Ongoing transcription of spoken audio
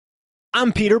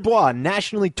I'm Peter Blois,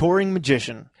 nationally touring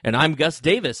magician. And I'm Gus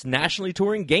Davis, nationally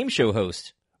touring game show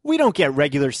host. We don't get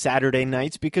regular Saturday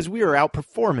nights because we are out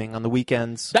performing on the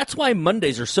weekends. That's why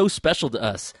Mondays are so special to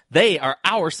us. They are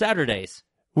our Saturdays.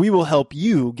 We will help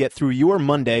you get through your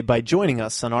Monday by joining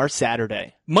us on our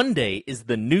Saturday. Monday is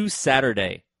the new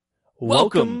Saturday.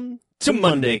 Welcome to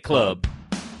Monday Club.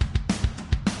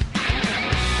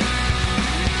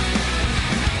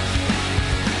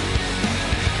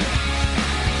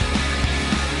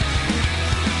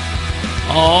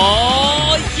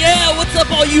 Oh, yeah! What's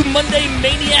up, all you Monday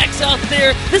maniacs out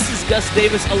there? This is Gus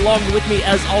Davis. Along with me,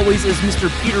 as always, is Mr.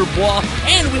 Peter Blois.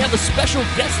 And we have a special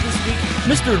guest this week.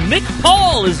 Mr. Nick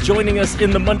Paul is joining us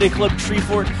in the Monday Club Tree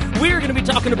Fort. We're going to be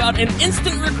talking about an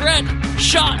instant regret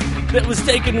shot that was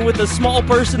taken with a small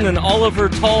person and all of her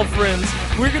tall friends.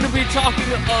 We're going to be talking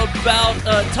about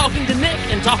talking to Nick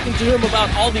and talking to him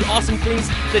about all the awesome things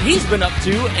that he's been up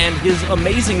to and his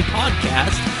amazing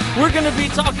podcast. We're going to be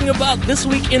talking about this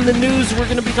week in the news. We're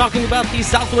going to be talking about the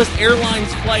Southwest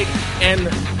Airlines flight and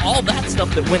all that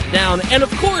stuff that went down. And,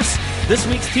 of course, this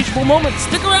week's Teachable Moment.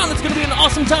 Stick around. It's going to be an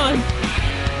awesome time.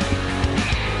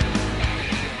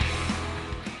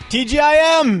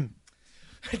 TGIM!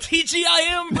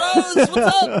 TGIM, bros!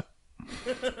 What's up?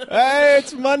 Hey,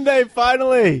 it's Monday,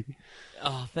 finally!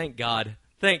 Oh, thank God.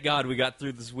 Thank God we got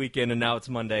through this weekend and now it's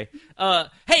Monday.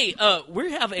 Hey,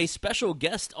 we have a special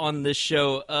guest on this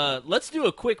show. Let's do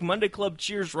a quick Monday Club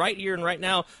cheers right here and right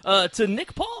now to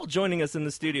Nick Paul joining us in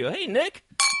the studio. Hey, Nick.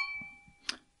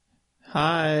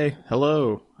 Hi.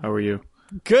 Hello. How are you?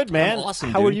 Good, man. I'm awesome,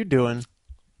 How dude. are you doing?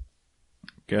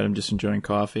 Good. I'm just enjoying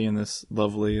coffee in this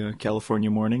lovely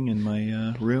California morning in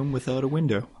my room without a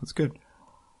window. That's good.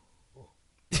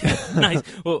 Nice.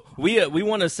 Well, we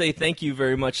want to say thank you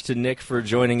very much to Nick for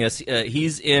joining us.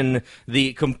 He's in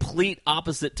the complete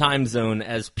opposite time zone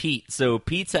as Pete. So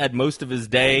Pete's had most of his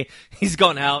day. He's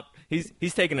gone out.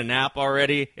 He's taken a nap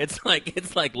already. It's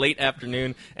like late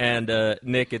afternoon, and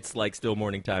Nick, it's like still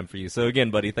morning time for you. So again,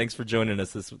 buddy, thanks for joining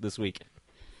us this week.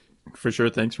 For sure.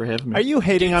 Thanks for having me. Are you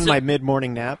hating Dude, on so- my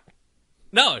mid-morning nap?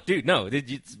 No, dude, no.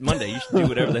 It's Monday. You should do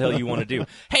whatever the hell you want to do.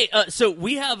 Hey, so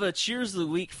we have a cheers of the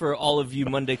week for all of you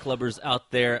Monday Clubbers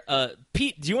out there.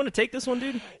 Pete, do you want to take this one,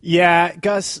 dude? Yeah,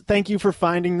 Gus, thank you for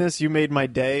finding this. You made my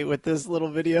day with this little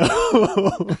video.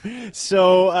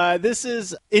 So this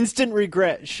is instant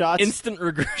regret shots. Instant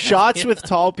regret. Shots with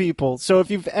tall people. So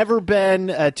if you've ever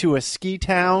been to a ski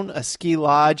town, a ski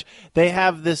lodge, they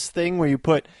have this thing where you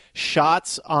put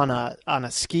shots on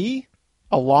a ski,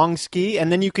 a long ski, and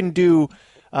then you can do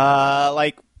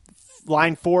like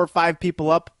line 4 or 5 people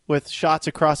up with shots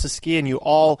across the ski, and you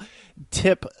all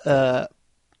tip the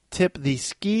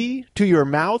ski to your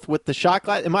mouth with the shot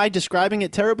glass. Am I describing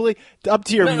it terribly? Up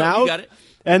to your No, mouth, you got it.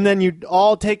 And then you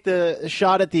all take the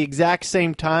shot at the exact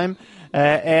same time.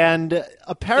 And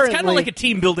apparently, It's kind of like a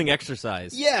team building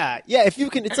exercise. yeah. If you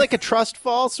can, it's like a trust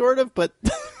fall, sort of, but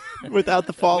without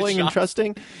the falling and shots.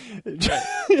 trusting.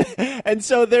 And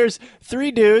so there's 3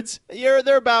 dudes.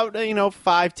 They're about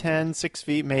 5'10", 6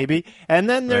 feet maybe. And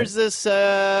then there's this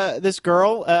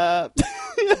girl.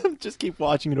 Just keep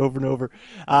watching it over and over.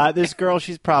 This girl,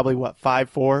 she's probably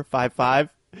 5'4",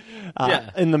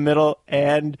 5'5", in the middle,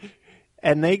 and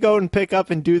they go and pick up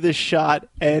and do this shot,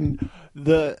 and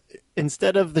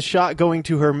instead of the shot going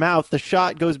to her mouth, the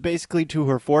shot goes basically to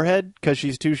her forehead because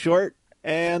she's too short.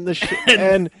 And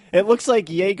and it looks like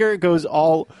Jaeger goes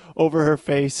all over her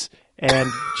face and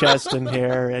chest and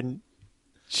hair, and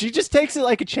she just takes it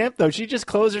like a champ. Though she just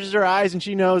closes her eyes and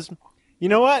she knows, you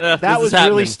know what, that this was is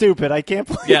happening. really stupid. I can't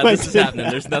believe Yeah, I this is did happening.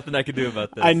 that. There's nothing I can do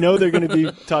about this. I know they're going to be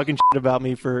talking shit about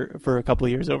me for a couple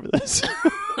of years over this.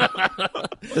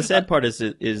 The sad part is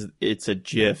it's a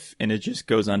GIF and it just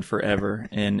goes on forever,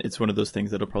 and it's one of those things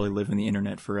that'll probably live in the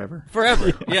internet forever.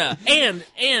 Forever, yeah. And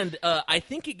I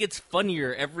think it gets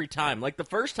funnier every time. Like the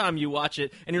first time you watch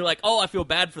it and you're like, oh, I feel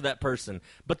bad for that person.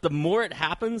 But the more it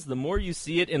happens, the more you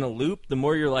see it in a loop, the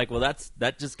more you're like, well,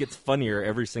 that just gets funnier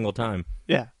every single time.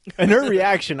 Yeah, and her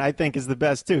reaction, I think, is the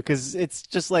best too, because it's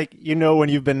just like when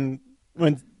you've been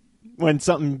when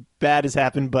something bad has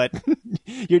happened, but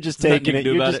you're just taking it.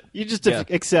 You just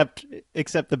accept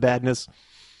the badness.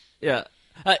 Yeah.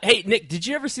 Hey, Nick, did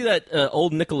you ever see that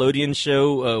old Nickelodeon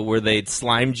show where they'd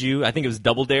slimed you? I think it was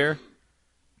Double Dare.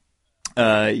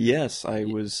 Yes, I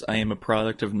am a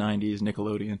product of 90s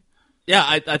Nickelodeon. Yeah,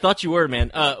 I thought you were, man.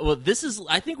 Well,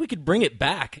 I think we could bring it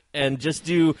back and just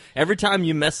do, every time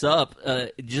you mess up,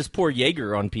 just pour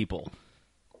Jaeger on people.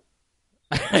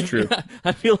 It's true.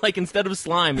 I feel like instead of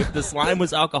slime, if the slime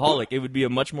was alcoholic, it would be a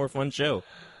much more fun show.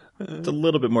 It's a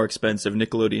little bit more expensive.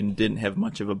 Nickelodeon didn't have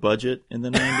much of a budget in the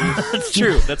 90s. That's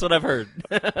true. That's what I've heard.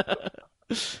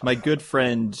 My good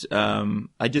friend,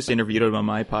 I just interviewed him on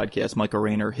my podcast, Michael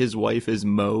Rayner. His wife is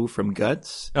Mo from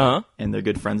Guts, and they're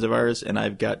good friends of ours. And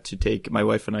my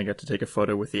wife and I got to take a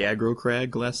photo with the Aggro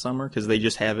Crag last summer because they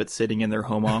just have it sitting in their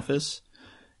home office.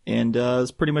 And it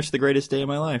was pretty much the greatest day of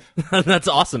my life. That's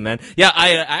awesome, man. Yeah,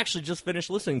 I actually just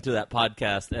finished listening to that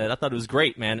podcast, and I thought it was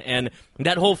great, man. And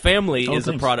that whole family is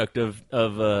a product of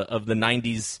the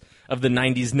 '90s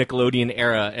Nickelodeon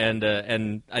era,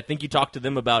 and I think you talked to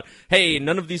them about, hey,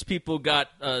 none of these people got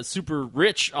super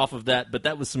rich off of that, but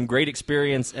that was some great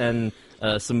experience and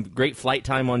some great flight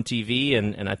time on TV,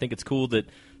 and I think it's cool that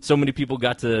so many people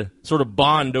got to sort of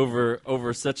bond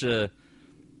over such a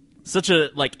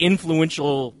like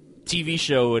influential TV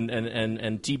show and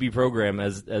TV program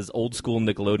as old school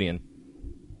Nickelodeon.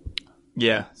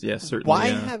 Yeah, certainly. Why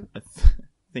a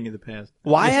thing of the past.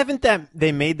 Why haven't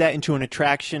they made that into an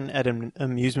attraction at an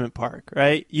amusement park?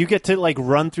 Right, you get to like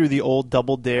run through the old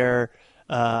Double Dare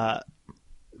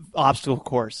obstacle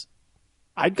course.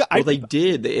 They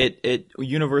did. At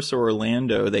Universal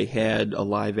Orlando, they had a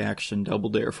live action Double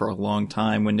Dare for a long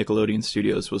time when Nickelodeon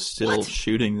Studios was still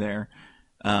shooting there.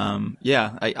 I'm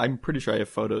pretty sure I have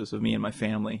photos of me and my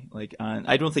family.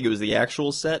 I don't think it was the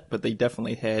actual set, but they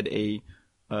definitely had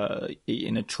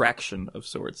an attraction of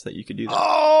sorts that you could do that.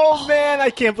 Oh man, I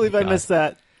can't believe I missed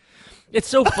that. It's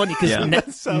so funny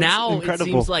because now incredible.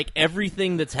 It seems like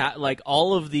everything that's like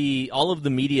all of the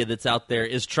media that's out there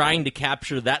is trying to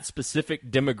capture that specific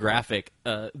demographic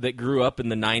that grew up in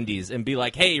the 90s and be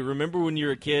like, hey, remember when you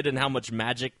were a kid and how much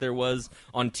magic there was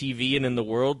on TV and in the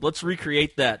world? Let's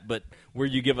recreate that, but where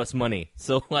you give us money.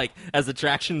 So like as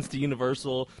attractions to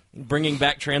Universal, bringing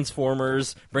back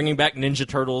Transformers, bringing back Ninja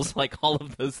Turtles, like all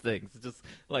of those things. It's just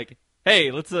like,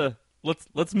 hey, let's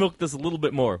milk this a little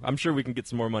bit more. I'm sure we can get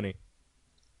some more money.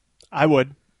 I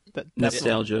would.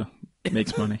 Nostalgia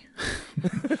makes money.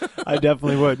 I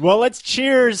definitely would. Well, let's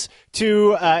cheers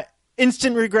to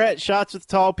instant regret shots with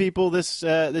tall people. This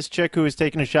chick who is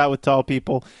taking a shot with tall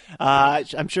people.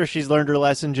 I'm sure she's learned her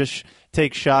lesson. Just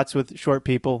take shots with short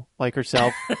people like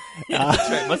herself. Yeah, that's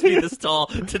right. Must be this tall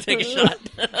to take a shot.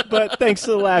 But thanks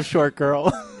to the laugh, short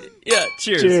girl. Yeah,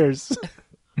 cheers. Cheers.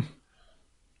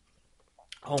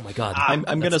 Oh my God! I'm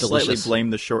going to slightly delicious. blame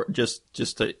the short. Just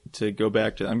to go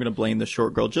back to, I'm going to blame the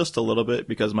short girl just a little bit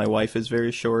because my wife is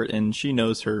very short and she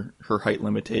knows her height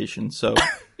limitation. So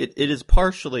it is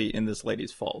partially in this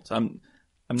lady's fault. I'm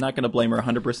not going to blame her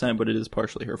 100%, but it is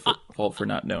partially her fault for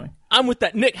not knowing. I'm with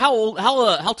that. Nick, how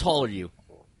tall are you?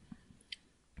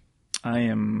 I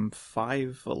am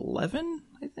 5'11",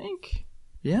 I think.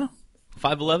 Yeah.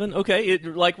 5'11"? Okay,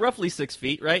 like roughly 6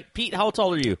 feet, right? Pete, how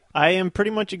tall are you? I am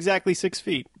pretty much exactly 6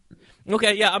 feet.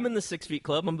 Okay, yeah, I'm in the 6 feet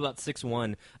club. I'm about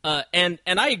 6'1". And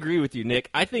I agree with you, Nick.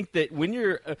 I think that when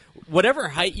you're whatever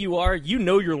height you are, you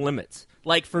know your limits.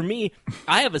 Like for me,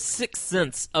 I have a sixth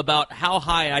sense about how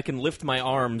high I can lift my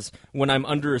arms when I'm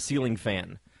under a ceiling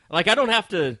fan. Like I don't have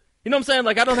to, you know what I'm saying?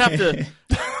 Like I don't have to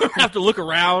have to look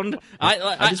around.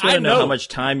 I just want to know how much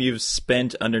time you've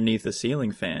spent underneath a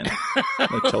ceiling fan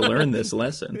to learn this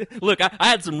lesson. Look, I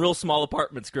had some real small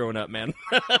apartments growing up, man.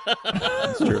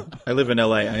 That's true. I live in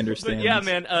LA. I understand. But yeah,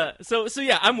 man. So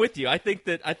yeah, I'm with you. I think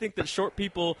that short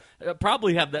people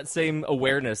probably have that same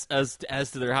awareness as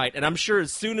to their height. And I'm sure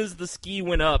as soon as the ski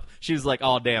went up, she was like,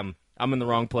 "Oh damn, I'm in the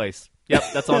wrong place." Yep,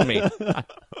 that's on me.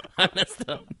 I messed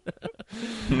up.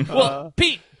 Well,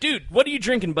 Pete, dude, what are you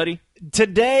drinking, buddy?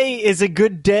 Today is a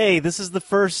good day. This is the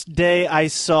first day I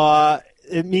saw.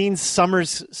 It means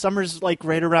summer's like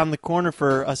right around the corner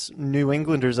for us New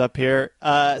Englanders up here.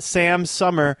 Sam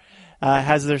Summer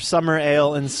has their summer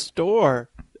ale in store.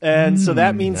 And so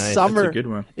that means nice. summer That's a good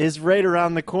one. is right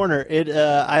around the corner.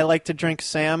 I like to drink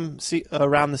Sam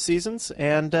around the seasons,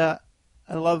 and I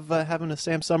love having a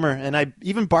Sam Summer. And I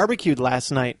even barbecued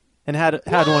last night and had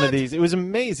one of these. It was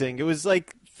amazing. It was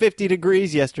like 50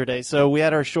 degrees yesterday, so we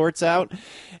had our shorts out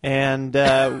and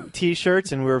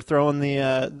T-shirts, and we were throwing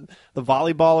the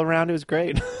volleyball around. It was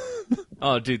great.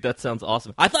 Oh, dude, that sounds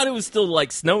awesome. I thought it was still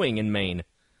like snowing in Maine.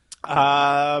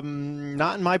 Not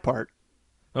in my part.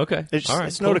 Okay. It All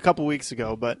right, snowed a couple weeks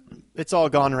ago, but it's all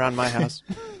gone around my house.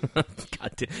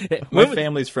 God damn. My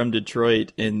family's from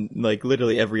Detroit, and like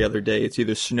literally every other day, it's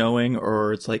either snowing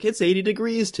or it's like it's 80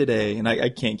 degrees today, and I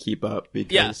can't keep up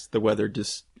because the weather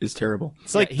just is terrible.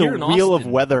 It's like here the in wheel Austin.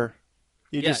 of weather.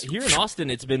 Here in Austin,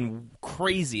 it's been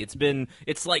crazy.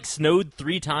 It's like snowed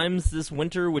 3 times this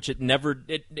winter, which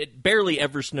it barely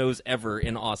ever snows ever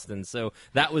in Austin. So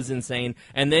that was insane.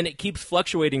 And then it keeps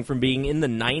fluctuating from being in the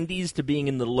 90s to being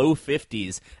in the low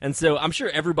 50s. And so I'm sure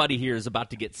everybody here is about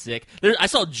to get sick. I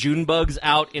saw June bugs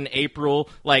out in April.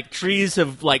 Like, trees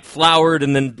have like flowered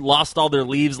and then lost all their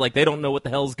leaves. Like, they don't know what the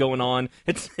hell's going on.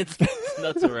 It's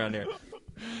nuts around here.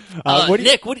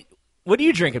 Nick, what are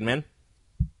you drinking, man?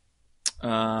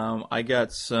 I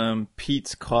got some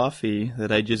Pete's coffee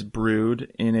that I just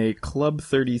brewed in a Club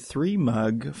 33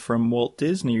 mug from Walt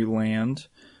Disneyland.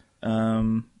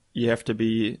 You have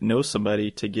to know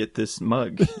somebody to get this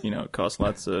mug. It costs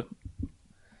lots of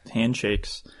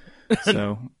handshakes.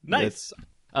 So nice.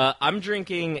 I'm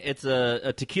drinking. It's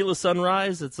a tequila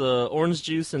sunrise. It's orange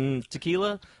juice and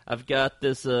tequila. I've got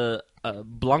this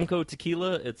Blanco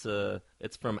tequila. It's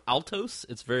from Altos.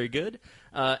 It's very good.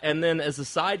 And then as a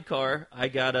sidecar, I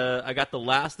got the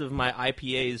last of my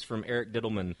IPAs from Eric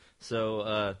Diddleman. So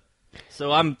I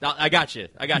got you,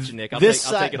 Nick. I'll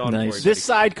take it on for you. This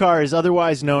sidecar is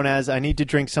otherwise known as I need to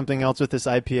drink something else with this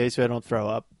IPA so I don't throw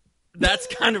up. That's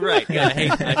kind of right. Yeah,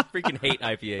 I freaking hate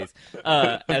IPAs.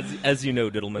 As you know,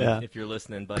 Diddleman, if you're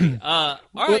listening, buddy. All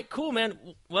right, cool, man.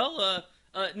 Well,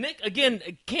 Nick, again,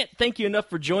 can't thank you enough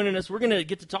for joining us. We're going to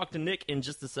get to talk to Nick in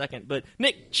just a second. But,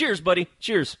 Nick, cheers, buddy.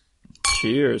 Cheers.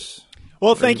 Cheers.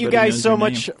 Well, thank you guys so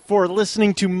much for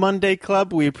listening to Monday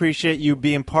Club. We appreciate you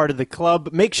being part of the club.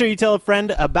 Make sure you tell a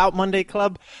friend about Monday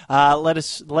Club. Let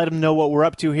them know what we're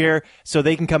up to here so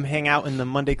they can come hang out in the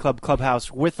Monday Club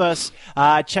clubhouse with us.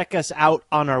 Check us out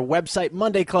on our website,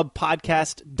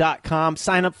 MondayClubPodcast.com.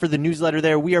 Sign up for the newsletter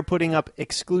there. We are putting up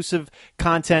exclusive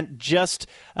content just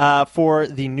for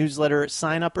the newsletter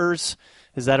sign-uppers.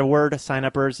 Is that a word?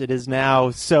 Sign-uppers? It is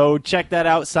now. So check that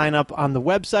out. Sign up on the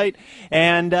website.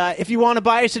 And if you want to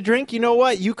buy us a drink, you know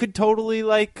what? You could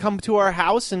totally come to our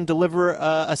house and deliver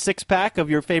a 6-pack of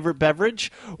your favorite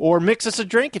beverage, or mix us a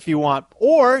drink if you want.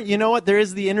 Or, you know what? There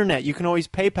is the internet. You can always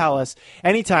PayPal us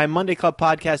anytime,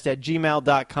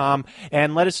 MondayClubPodcast@gmail.com,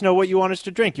 and let us know what you want us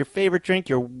to drink. Your favorite drink,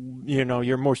 your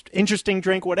most interesting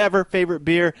drink, whatever, favorite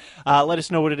beer. Let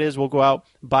us know what it is. We'll go out,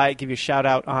 buy it, give you a shout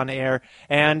out on air.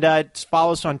 And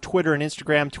follow us on Twitter and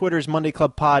Instagram. Twitter's Monday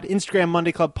Club Pod, Instagram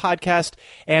Monday Club Podcast,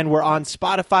 and we're on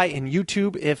Spotify and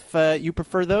YouTube if you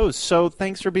prefer those. So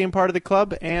thanks for being part of the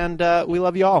club, and we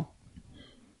love you all.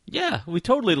 Yeah, we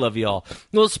totally love you all.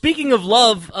 Well, speaking of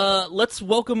love, let's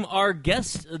welcome our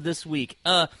guest this week.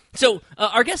 So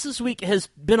our guest this week has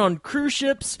been on cruise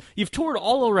ships. You've toured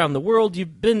all around the world.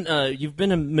 You've been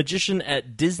a magician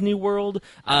at Disney World.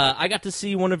 I got to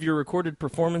see one of your recorded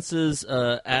performances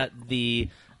at the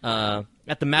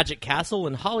Magic Castle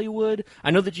in Hollywood.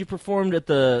 I know that you performed at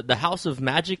the House of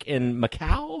Magic in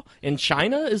Macau in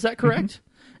China. Is that correct?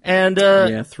 Mm-hmm. And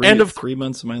 3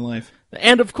 months of my life.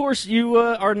 And of course, you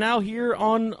are now here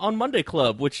on Monday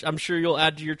Club, which I'm sure you'll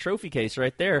add to your trophy case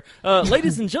right there,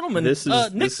 ladies and gentlemen. This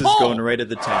is going right at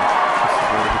the top.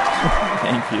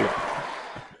 Thank you.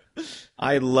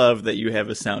 I love that you have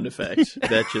a sound effect.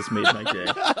 That just made my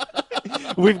day.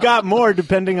 We've got more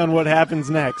depending on what happens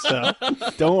next, so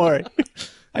don't worry.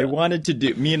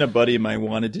 Me and a buddy of mine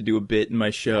wanted to do a bit in my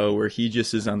show where he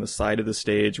just is on the side of the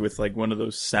stage with one of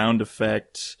those sound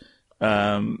effect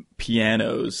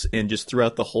pianos, and just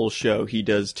throughout the whole show he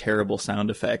does terrible sound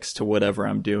effects to whatever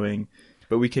I'm doing.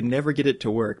 But we could never get it to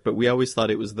work. But we always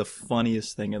thought it was the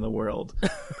funniest thing in the world.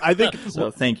 I think so.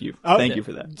 Thank you. Thank you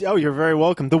for that. Oh, you're very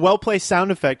welcome. The well-placed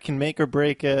sound effect can make or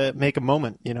make a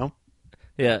moment.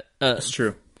 Yeah, it's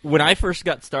true. When I first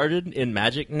got started in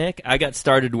Magic, Nick, I got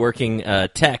started working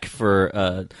tech for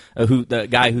the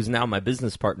guy who's now my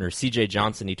business partner, CJ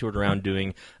Johnson. He toured around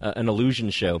doing an illusion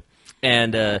show,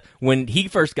 and when he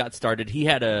first got started, he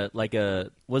had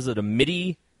was it a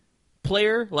MIDI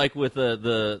player, with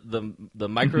the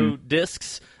micro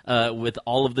discs with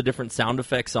all of the different sound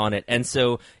effects on it, and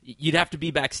so you'd have to be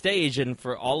backstage, and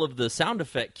for all of the sound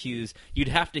effect cues, you'd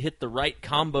have to hit the right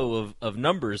combo of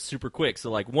numbers super quick. So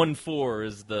 1-4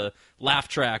 is the laugh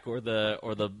track or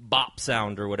the bop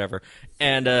sound or whatever,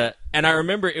 and I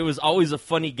remember it was always a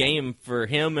funny game for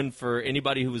him and for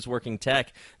anybody who was working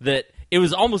tech that it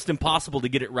was almost impossible to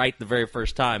get it right the very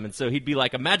first time. And so he'd be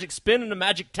like a magic spin and a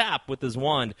magic tap with his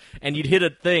wand, and you'd hit a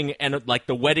thing, and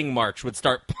the wedding march would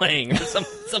start playing or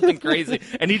something crazy,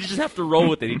 and he'd just have to roll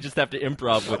with it. He'd just have to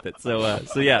improv with it. So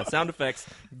yeah, sound effects,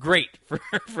 great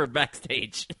for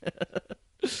backstage.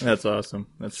 That's awesome.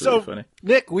 That's really funny.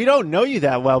 Nick, we don't know you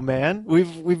that well, man.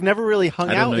 We've never really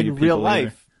hung out in real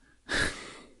life.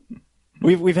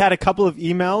 We've had a couple of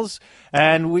emails,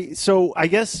 and so I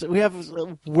guess we have.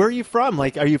 Where are you from?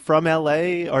 Like, are you from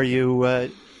LA? Are you?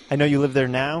 I know you live there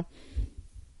now.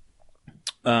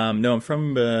 No, I'm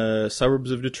from suburbs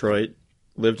of Detroit.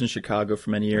 Lived in Chicago for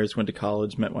many years. Went to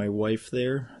college. Met my wife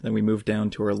there. Then we moved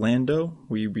down to Orlando.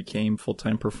 We became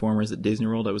full-time performers at Disney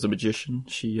World. I was a magician.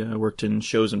 She worked in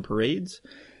shows and parades.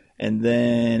 And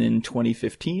then in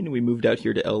 2015, we moved out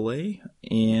here to LA,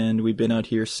 and we've been out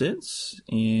here since,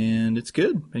 and it's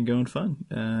good. Been going fun,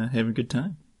 having a good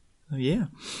time. So, yeah.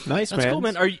 Nice, That's man. cool,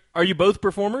 man. Are you both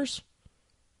performers?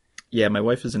 Yeah, my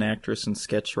wife is an actress and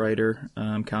sketch writer,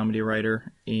 comedy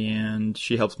writer, and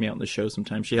she helps me out in the show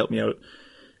sometimes. She helped me out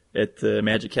at the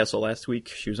Magic Castle last week.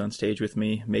 She was on stage with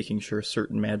me, making sure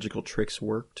certain magical tricks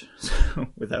worked. So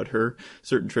without her,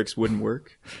 certain tricks wouldn't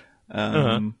work.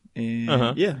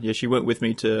 Yeah, she went with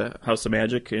me to House of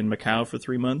Magic in Macau for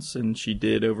 3 months, and she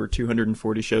did over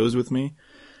 240 shows with me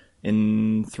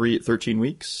in 13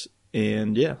 weeks.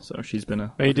 And yeah, so she's been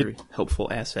a very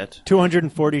helpful asset.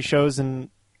 240 shows in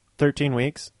 13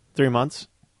 weeks, 3 months.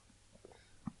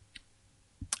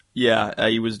 Yeah,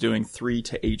 I was doing 3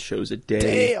 to 8 shows a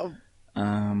day.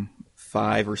 Damn.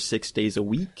 5 or 6 days a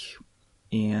week.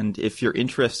 And if you're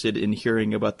interested in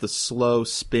hearing about the slow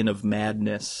spin of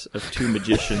madness of two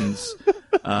magicians,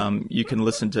 you can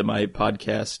listen to my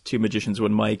podcast, Two Magicians,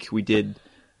 One Mic. We did,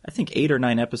 I think, 8 or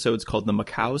 9 episodes called the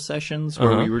Macau Sessions,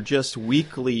 where we were just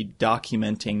weekly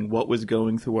documenting what was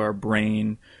going through our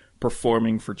brain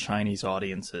performing for Chinese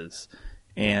audiences.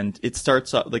 And it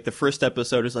starts up, like the first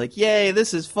episode is like, yay,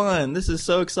 this is fun, this is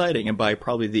so exciting. And by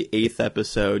probably the 8th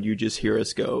episode, you just hear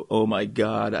us go, oh my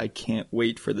God, I can't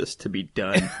wait for this to be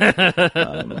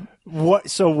done. What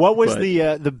was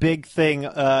the big thing?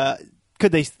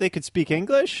 Could they could speak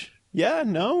English? Yeah,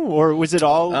 no? Or was it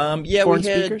all foreign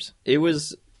speakers?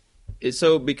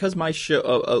 So because my show,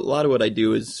 a lot of what I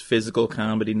do is physical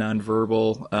comedy,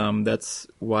 nonverbal. That's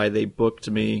why they booked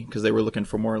me, because they were looking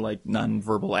for more like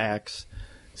nonverbal acts.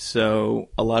 So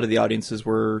a lot of the audiences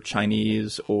were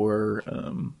Chinese or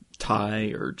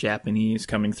Thai or Japanese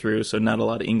coming through, so not a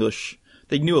lot of English.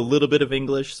 They knew a little bit of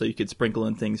English, so you could sprinkle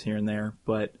in things here and there,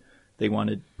 but they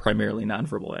wanted primarily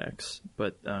nonverbal acts.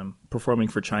 But performing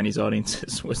for Chinese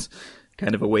audiences was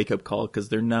kind of a wake-up call, because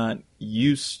they're not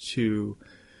used to...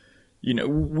 You know,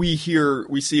 we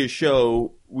see a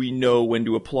show, we know when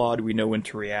to applaud, we know when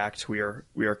to react. We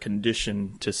are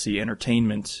conditioned to see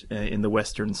entertainment in the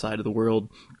Western side of the world,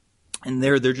 and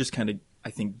they're just kind of, I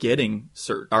think, getting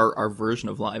our version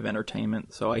of live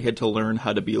entertainment. So I had to learn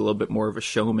how to be a little bit more of a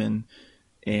showman,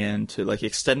 and to like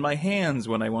extend my hands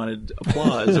when I wanted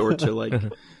applause, or to like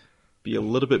be a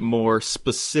little bit more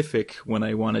specific when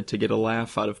I wanted to get a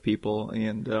laugh out of people.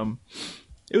 And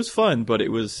it was fun, but it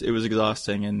was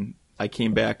exhausting. And I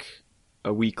came back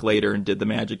a week later and did the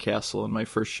Magic Castle, and my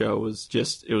first show was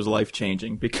it was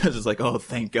life-changing, because it's like, oh,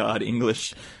 thank God,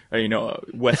 English,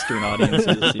 Western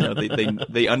audiences,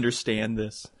 they understand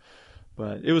this.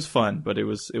 But it was fun, but it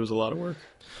was a lot of work.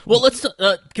 Well, let's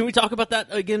can we talk about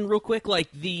that again real quick?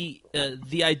 Like the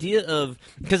idea of,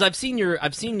 because I've seen your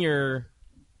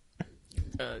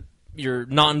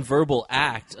nonverbal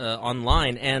act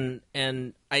online,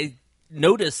 and I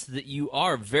noticed that you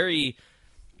are very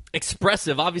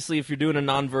expressive. Obviously, if you're doing a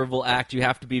nonverbal act, you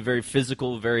have to be very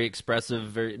physical, very expressive,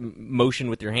 very motion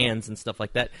with your hands and stuff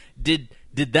like that. Did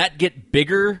that get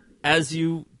bigger as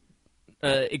you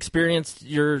experienced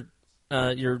your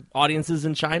audiences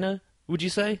in China, would you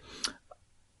say?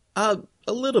 A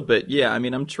little bit, yeah. I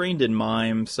mean, I'm trained in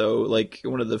mime, so like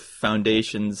one of the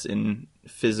foundations in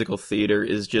physical theater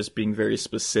is just being very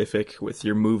specific with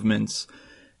your movements.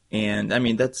 And I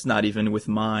mean, that's not even with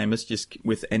mime, it's just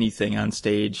with anything on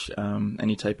stage,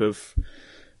 any type of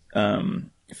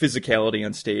physicality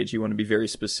on stage, you want to be very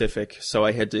specific. So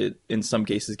I had to, in some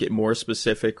cases, get more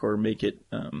specific, or make it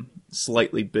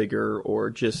slightly bigger, or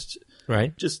just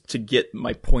to get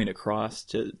my point across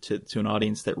to an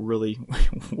audience that really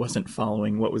wasn't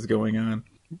following what was going on.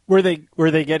 Were they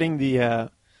getting the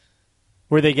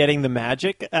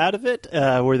magic out of it?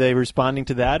 Were they responding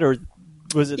to that, or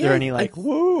was there any like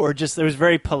woo, or just it was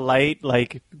very polite,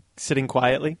 like sitting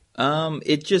quietly?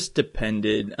 It just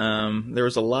depended. There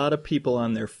was a lot of people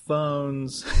on their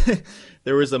phones.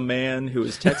 There was a man who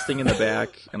was texting in the back,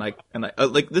 and I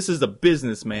like, this is a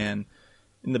businessman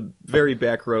in the very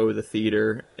back row of the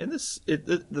theater. And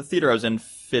the theater I was in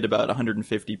fit about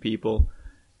 150 people.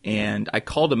 And I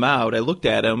called him out. I looked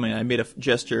at him, and I made a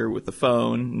gesture with the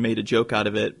phone, made a joke out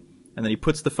of it. And then he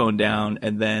puts the phone down,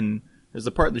 and then there's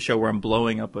a part of the show where I'm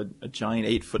blowing up a giant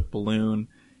 8-foot balloon,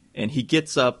 and he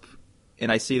gets up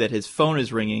and I see that his phone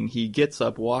is ringing. He gets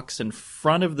up, walks in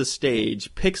front of the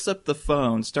stage, picks up the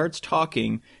phone, starts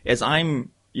talking as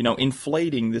I'm,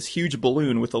 inflating this huge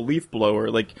balloon with a leaf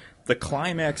blower, like the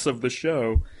climax of the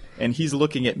show. And he's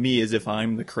looking at me as if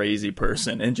I'm the crazy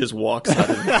person, and just walks out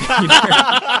of the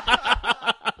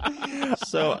theater.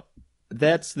 So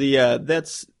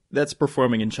that's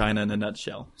performing in China in a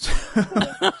nutshell.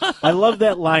 I love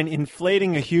that line,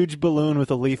 inflating a huge balloon with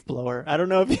a leaf blower. I don't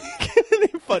know if you can get any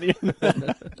funnier than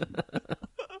that.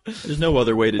 There's no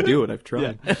other way to do it. I've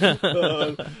tried.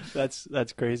 Yeah.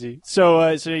 That's crazy.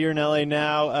 So you're in LA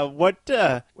now.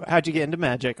 How'd you get into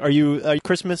magic? Are you a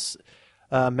Christmas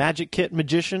magic kit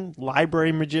magician,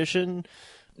 library magician?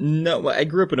 No, I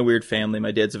grew up in a weird family.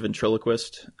 My dad's a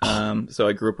ventriloquist, so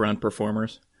I grew up around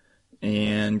performers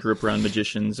and grew up around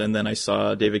magicians. And then I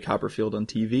saw David Copperfield on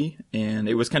TV, and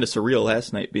it was kind of surreal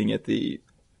last night being at the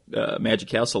Magic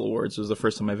Castle Awards. It was the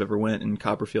first time I've ever went, and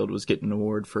Copperfield was getting an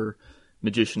award for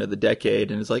Magician of the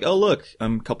Decade. And it's like, oh, look,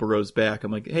 I'm a couple rows back.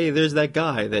 I'm like, hey, there's that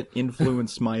guy that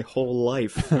influenced my whole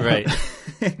life. Right.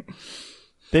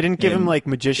 They didn't give him like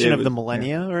Magician of the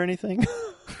Millennia or anything?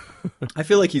 I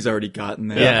feel like he's already gotten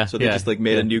that. Yeah, so they just like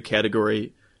made a new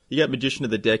category. He got Magician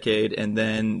of the Decade, and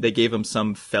then they gave him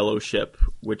some fellowship,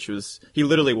 which was, he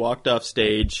literally walked off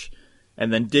stage,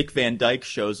 and then Dick Van Dyke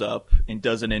shows up and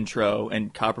does an intro,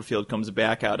 and Copperfield comes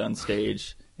back out on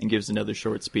stage and gives another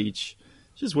short speech.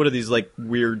 It's just one of these like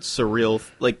weird, surreal,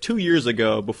 like 2 years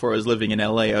ago before I was living in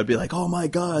LA, I'd be like, oh my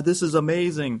God, this is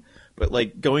amazing. But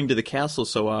like going to the castle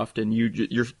so often,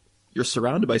 you're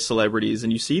surrounded by celebrities,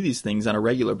 and you see these things on a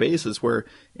regular basis where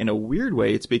in a weird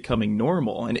way it's becoming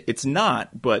normal. And it's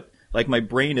not, but like my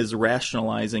brain is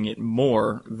rationalizing it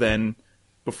more than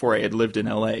before I had lived in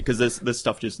LA, because this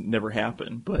stuff just never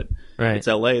happened. But It's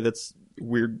LA, that's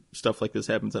weird stuff like this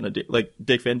happens on a day. Like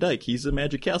Dick Van Dyke, he's a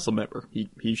Magic Castle member.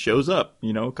 He shows up,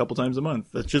 a couple times a month.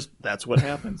 That's what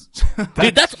happens.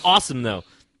 Dude, that's awesome though.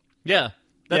 Yeah.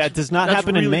 It does not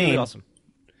happen really, in Maine. really awesome.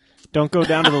 Don't go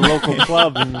down to the local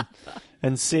club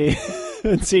and see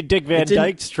Dick Van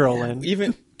Dyke stroll in. I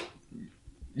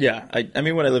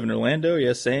mean, when I live in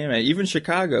Orlando, same. Even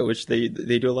Chicago, which they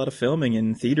do a lot of filming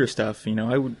and theater stuff.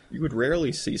 You would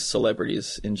rarely see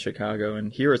celebrities in Chicago,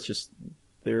 and here it's just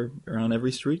they're around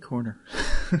every street corner.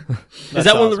 Is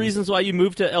that one of the reasons why you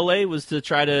moved to LA, was to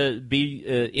try to be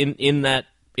in that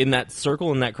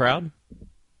circle, in that crowd?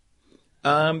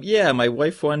 My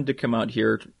wife wanted to come out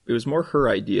here. It was more her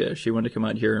idea. She wanted to come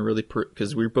out here and really,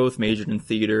 because we were both majored in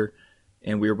theater,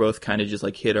 and we were both kind of just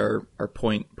like hit our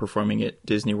point performing at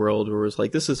Disney World, where it was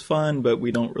like, this is fun, but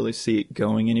we don't really see it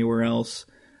going anywhere else.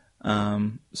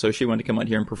 So she wanted to come out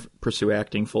here and pursue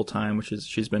acting full time, which is,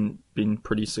 she's been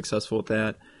pretty successful with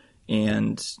that.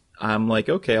 And I'm like,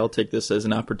 okay, I'll take this as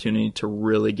an opportunity to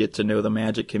really get to know the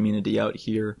magic community out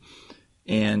here.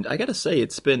 And I gotta say,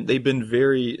 they've been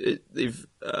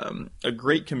a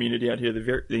great community out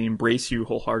here. They embrace you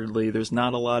wholeheartedly. There's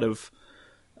not a lot of,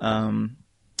 in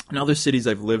other cities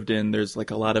I've lived in, there's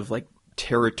like a lot of like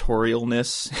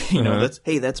territorialness,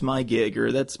 that's my gig,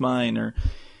 or that's mine, or,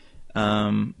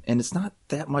 and it's not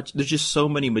that much. There's just so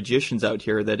many magicians out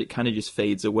here that it kind of just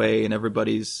fades away, and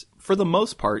everybody's, for the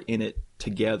most part, in it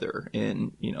together,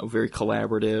 and, very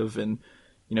collaborative. And,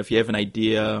 if you have an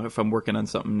idea, if I'm working on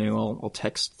something new, I'll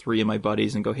text 3 of my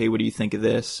buddies and go, hey, what do you think of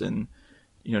this? And,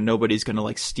 nobody's going to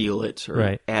like steal it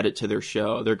or add it to their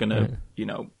show. They're going to,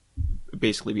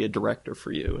 basically be a director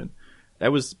for you. And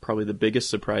that was probably the biggest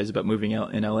surprise about moving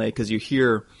out in LA, because you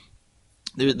hear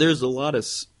there's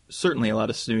certainly a lot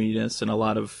of snootiness and a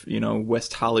lot of,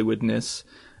 West Hollywoodness,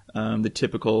 the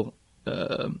typical,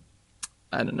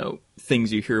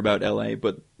 things you hear about LA,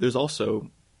 but there's also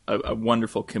a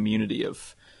wonderful community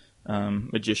of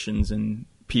magicians and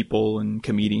people and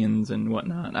comedians and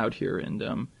whatnot out here,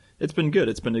 and it's been good.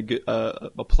 It's been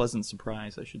a pleasant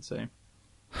surprise, I should say.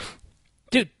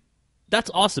 Dude, that's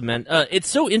awesome, man. It's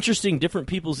so interesting, different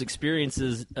people's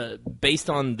experiences based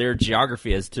on their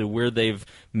geography as to where they've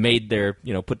made their,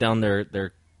 put down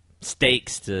their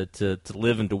stakes to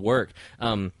live and to work.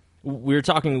 We were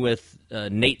talking with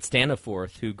Nate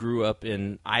Staniforth, who grew up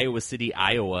in Iowa City,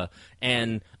 Iowa,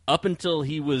 and up until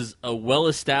he was a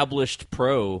well-established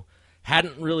pro,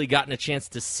 hadn't really gotten a chance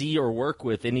to see or work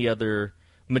with any other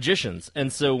magicians.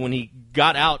 And so when he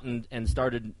got out and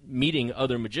started meeting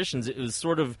other magicians, it was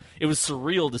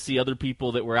surreal to see other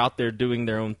people that were out there doing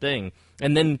their own thing.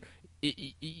 And then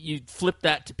you flip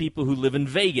that to people who live in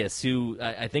Vegas, who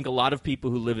I think a lot of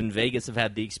people who live in Vegas have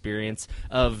had the experience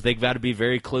of they've got to be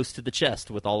very close to the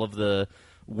chest with all of the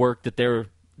work that they're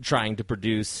trying to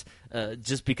produce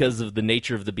just because of the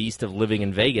nature of the beast of living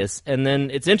in Vegas. And then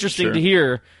it's interesting to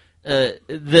hear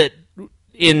that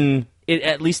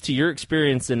at least to your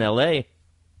experience in LA,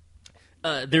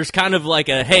 there's kind of like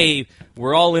a, hey,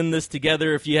 we're all in this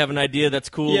together. If you have an idea, that's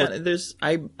cool. Yeah,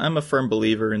 I'm a firm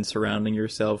believer in surrounding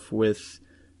yourself with,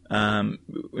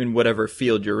 in whatever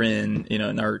field you're in,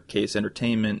 in our case,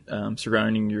 entertainment,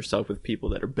 surrounding yourself with people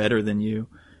that are better than you,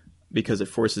 because it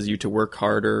forces you to work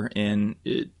harder, and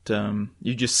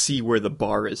you just see where the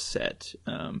bar is set.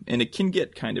 And it can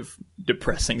get kind of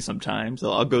depressing sometimes.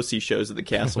 I'll go see shows at the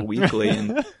Castle weekly,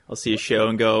 and I'll see a show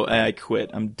and go, I quit.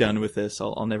 I'm done with this.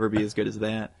 I'll never be as good as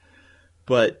that.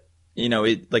 But,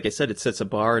 like I said, it sets a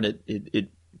bar, and it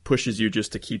pushes you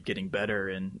just to keep getting better,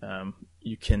 and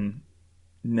you can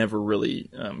never really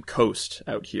coast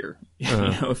out here.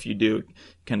 If you do, it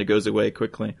kind of goes away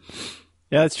quickly.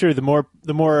 Yeah, that's true. The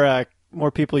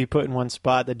more people you put in one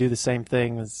spot that do the same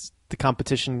thing, the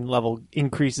competition level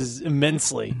increases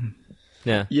immensely.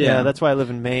 Yeah. That's why I live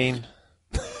in Maine.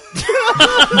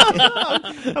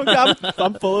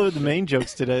 I'm full of the Maine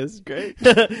jokes today. This is great.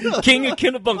 King of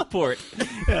Kennebunkport.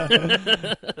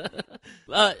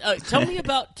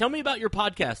 Tell me about your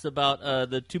podcast, about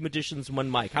the Two Magicians, One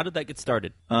Mic. How did that get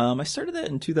started? I started that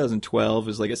in 2012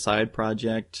 as like a side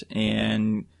project,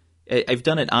 and I've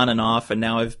done it on and off, and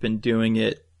now I've been doing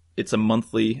it. It's a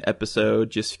monthly episode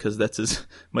just because that's as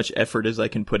much effort as I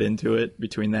can put into it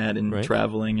between that and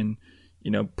traveling and,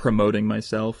 promoting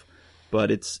myself. But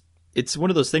it's one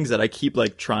of those things that I keep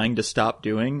like trying to stop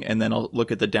doing, and then I'll look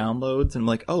at the downloads and I'm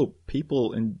like, oh,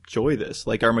 people enjoy this.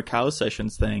 Like our Macau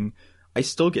sessions thing, I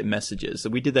still get messages.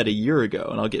 We did that a year ago,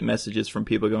 and I'll get messages from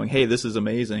people going, hey, this is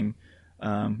amazing.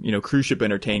 Cruise ship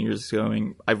entertainers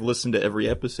going, I've listened to every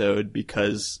episode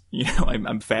because,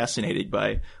 I'm fascinated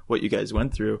by what you guys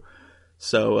went through.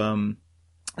 So,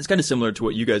 it's kind of similar to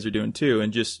what you guys are doing too.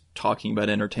 And just talking about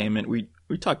entertainment, we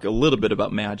talk a little bit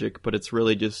about magic, but it's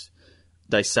really just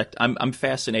I'm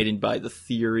fascinated by the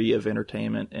theory of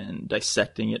entertainment and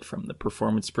dissecting it from the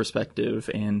performance perspective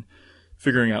and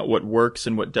figuring out what works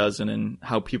and what doesn't and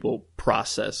how people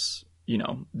process,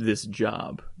 this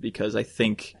job. Because I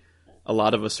think a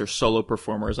lot of us are solo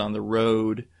performers on the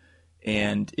road,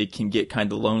 and it can get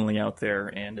kind of lonely out there.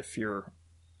 And if you're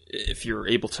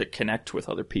able to connect with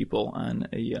other people on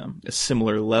a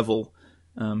similar level,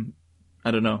 I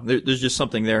don't know. There's just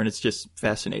something there, and it's just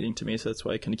fascinating to me. So that's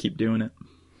why I kind of keep doing it.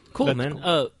 Cool, that's man.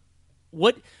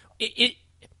 Cool.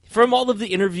 From all of the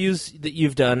interviews that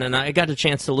you've done, and I got a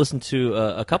chance to listen to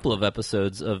a couple of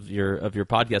episodes of your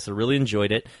podcast. I really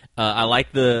enjoyed it. I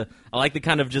like the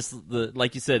kind of just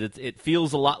like you said, it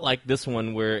feels a lot like this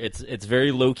one where it's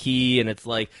very low key, and it's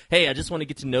like, hey, I just want to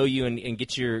get to know you and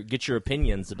get your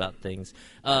opinions about things.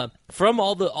 From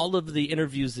all of the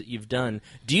interviews that you've done,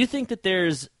 do you think that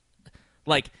there's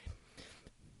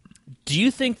do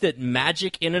you think that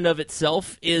magic in and of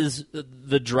itself is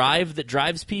the drive that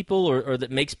drives people or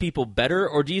that makes people better?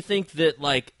 Or do you think that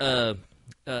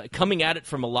coming at it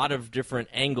from a lot of different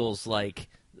angles, like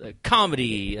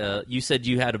comedy, you said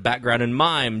you had a background in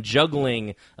mime,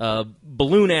 juggling,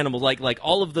 balloon animals, like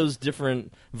all of those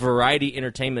different variety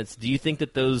entertainments, do you think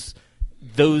that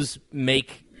those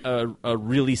make a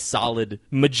really solid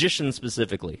magician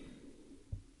specifically?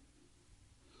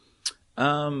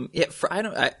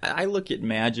 I look at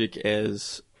magic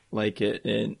as like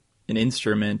an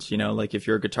instrument, like if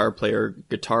you're a guitar player,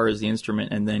 guitar is the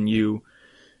instrument, and then you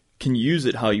can use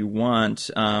it how you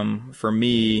want. For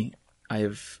me, I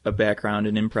have a background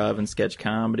in improv and sketch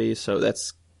comedy, so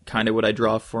that's kind of what I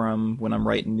draw from when I'm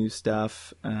writing new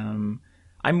stuff. I'm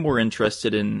more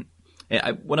interested in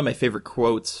one of my favorite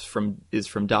quotes is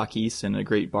from Doc Eason, a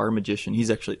great bar magician. He's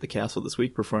actually at the Castle this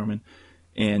week performing,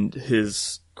 and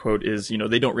his quote is,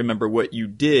 they don't remember what you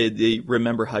did, they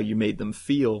remember how you made them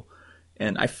feel.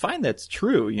 And I find that's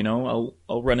true.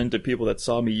 I'll run into people that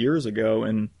saw me years ago,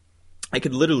 and I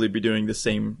could literally be doing the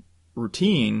same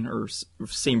routine or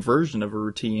same version of a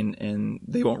routine, and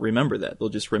they won't remember that. They'll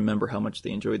just remember how much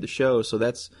they enjoyed the show. So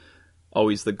that's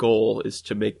always the goal, is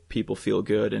to make people feel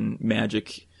good, and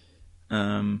magic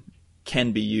can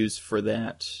be used for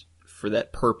that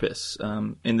purpose,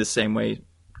 in the same way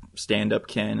stand-up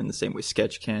can, in the same way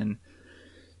sketch can,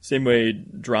 same way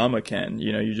drama can.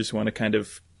 You just want to kind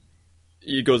of,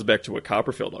 it goes back to what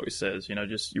Copperfield always says,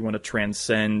 just you want to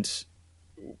transcend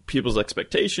people's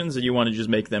expectations, and you want to just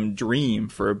make them dream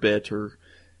for a bit, or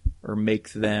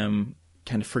make them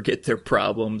kind of forget their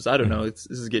problems. I don't know, this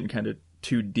is getting kind of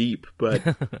too deep, but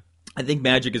I think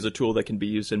magic is a tool that can be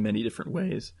used in many different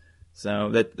ways. So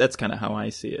that's kind of how I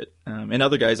see it. And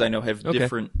other guys I know have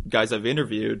different guys I've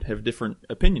interviewed have different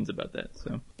opinions about that.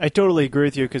 So I totally agree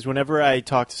with you, because whenever I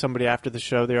talk to somebody after the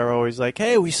show, they are always like,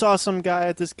 "Hey, we saw some guy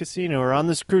at this casino or on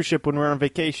this cruise ship when we're on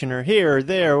vacation or here or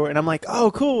there," and I'm like, "Oh,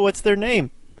 cool. What's their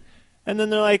name?" And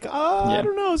then they're like, I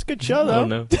don't know. It's a good show, though. Oh,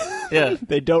 no. Yeah.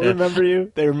 They don't remember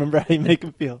you. They remember how you make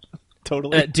them feel.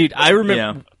 Totally. Dude, I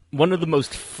remember one of the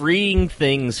most freeing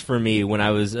things for me when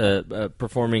I was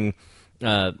performing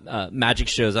magic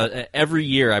shows. Every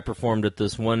year I performed at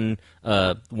this one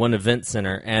event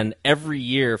center, and every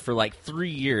year for like 3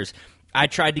 years, I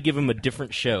tried to give them a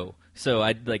different show. So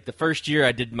the first year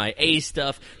I did my A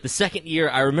stuff. The second year,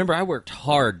 I remember I worked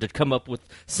hard to come up with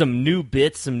some new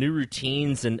bits, some new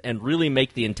routines, and really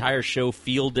make the entire show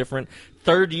feel different.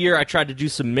 Third year, I tried to do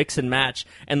some mix and match.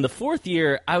 And the fourth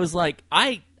year, I was like,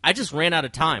 I just ran out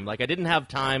of time. Like, I didn't have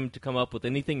time to come up with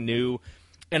anything new.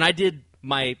 And I did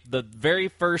the very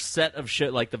first set of show,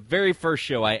 like the very first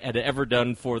show I had ever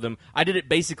done for them, I did it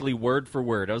basically word for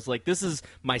word. I was like, this is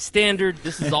my standard.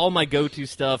 This is all my go-to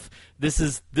stuff. This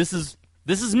is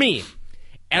me.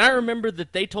 And I remember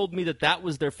that they told me that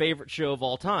was their favorite show of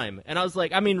all time. And I was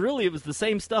like, I mean, really, it was the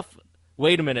same stuff.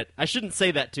 Wait a minute, I shouldn't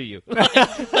say that to you.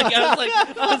 I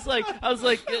was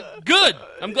like, good.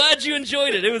 I'm glad you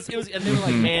enjoyed it. It was, and they were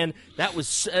like, man, that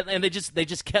was, and they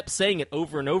just kept saying it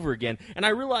over and over again. And I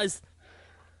realized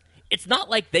it's not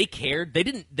like they cared. They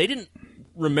didn't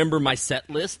remember my set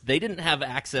list. They didn't have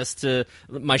access to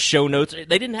my show notes.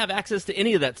 They didn't have access to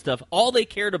any of that stuff. All they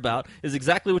cared about is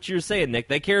exactly what you were saying, Nick.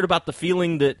 They cared about the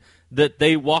feeling that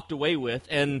they walked away with.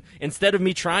 And instead of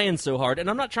me trying so hard, and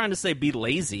I'm not trying to say be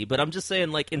lazy, but I'm just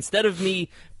saying, like, instead of me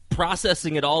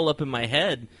processing it all up in my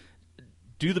head,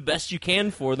 do the best you can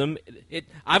for them.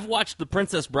 I've watched The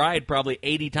Princess Bride probably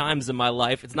 80 times in my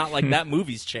life. It's not like that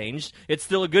movie's changed. It's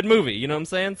still a good movie. You know what I'm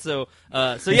saying? So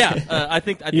I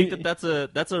think that's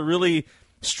a really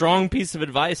strong piece of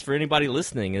advice for anybody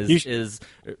listening is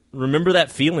remember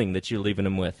that feeling that you're leaving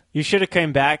them with. You should have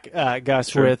came back,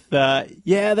 Gus, with,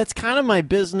 that's kind of my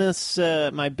business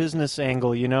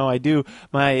angle. You know, I do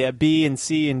my B and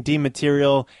C and D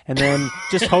material, and then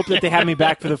just hope that they have me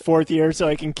back for the fourth year so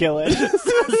I can kill it.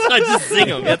 I just sing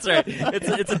them. That's right.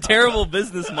 It's a terrible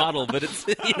business model, but it's,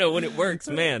 when it works,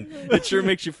 man, it sure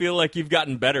makes you feel like you've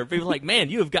gotten better. People are like,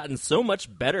 man, you have gotten so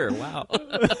much better. Wow.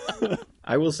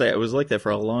 I will say it was like that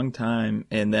for a long time,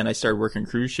 and then I started working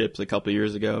cruise ships a couple of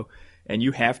years ago, and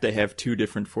you have to have 2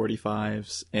 different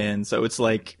 45s, and so it's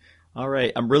like, all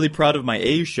right, I'm really proud of my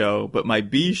A show, but my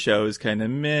B show is kind of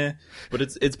meh, but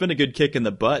it's been a good kick in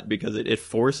the butt because it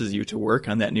forces you to work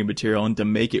on that new material and to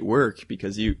make it work,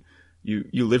 because you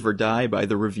live or die by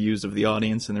the reviews of the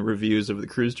audience and the reviews of the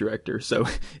cruise director. So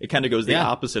it kind of goes the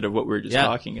opposite of what we were just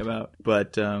talking about.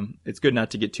 But it's good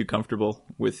not to get too comfortable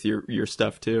with your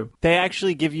stuff, too. They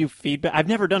actually give you feedback. I've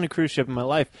never done a cruise ship in my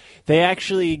life. They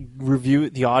actually review,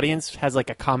 the audience has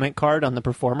like a comment card on the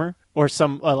performer or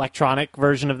some electronic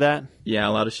version of that. Yeah,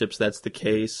 a lot of ships, that's the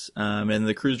case. And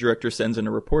the cruise director sends in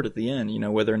a report at the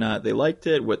end, whether or not they liked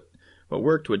it, what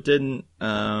worked, what didn't.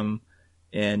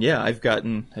 And yeah, I've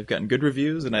gotten good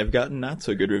reviews and I've gotten not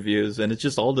so good reviews, and it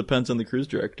just all depends on the cruise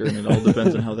director and it all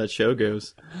depends on how that show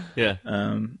goes. Yeah.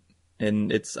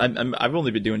 And I've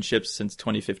only been doing ships since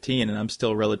 2015, and I'm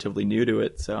still relatively new to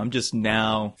it, so I'm just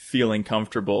now feeling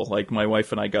comfortable. Like, my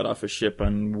wife and I got off a ship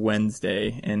on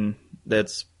Wednesday, and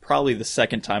that's probably the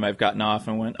second time I've gotten off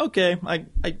and went, okay,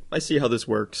 I see how this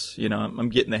works. I'm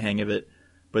getting the hang of it,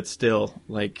 but still,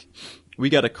 like, we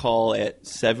got a call at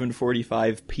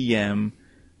 7:45 p.m.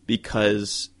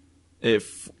 because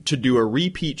to do a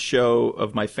repeat show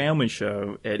of my family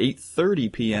show at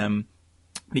 8:30 p.m.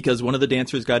 because one of the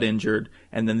dancers got injured,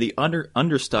 and then the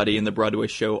understudy in the Broadway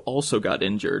show also got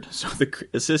injured. So the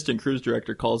assistant cruise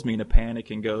director calls me in a panic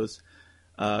and goes,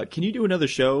 can you do another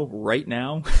show right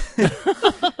now?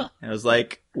 And I was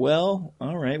like, well,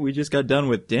 all right, we just got done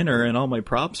with dinner and all my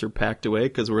props are packed away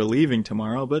because we're leaving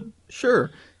tomorrow, but sure.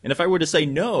 And if I were to say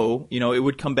no, it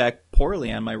would come back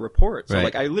poorly on my report. So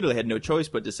I literally had no choice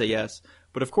but to say yes.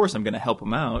 But of course I'm going to help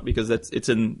them out because it's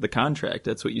in the contract.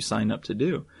 That's what you sign up to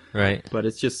do. Right. But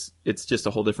it's just a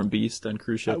whole different beast on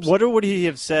cruise ships. What would he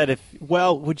have said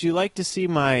would you like to see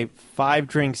my 5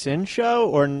 drinks in show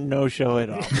or no show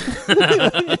at all?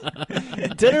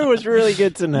 Dinner was really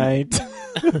good tonight.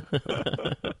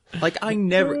 Like,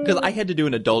 because I had to do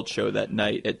an adult show that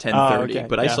night at 10:30,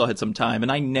 but I still had some time,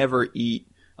 and I never eat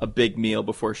a big meal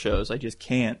before shows. I just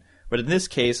can't. But in this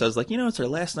case, I was like, it's our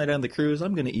last night on the cruise.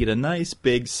 I'm going to eat a nice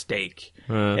big steak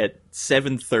at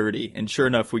 7:30. And sure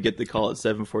enough, we get the call at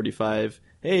 7:45.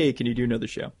 Hey, can you do another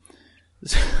show?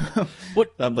 So,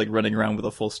 I'm like running around with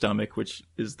a full stomach, which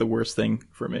is the worst thing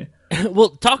for me. Well,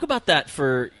 talk about that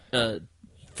for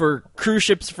cruise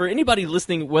ships, for anybody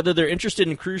listening, whether they're interested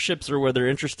in cruise ships or whether they're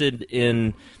interested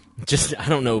in just, I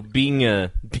don't know, being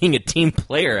a team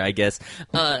player, I guess.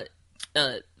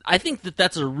 I think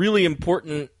that's a really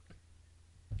important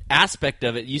aspect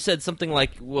of it. You said something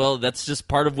like, well, that's just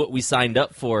part of what we signed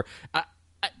up for.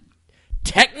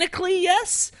 Technically,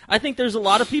 yes. I think there's a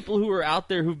lot of people who are out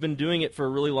there who've been doing it for a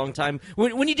really long time.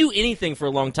 When you do anything for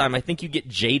a long time, I think you get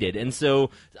jaded. And so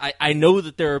I know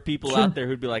that there are people out there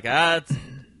who'd be like, it's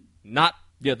not...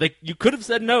 Yeah, you could have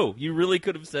said no. You really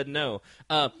could have said no.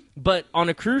 But on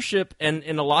a cruise ship and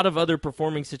in a lot of other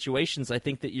performing situations, I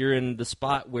think that you're in the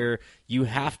spot where you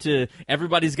have to.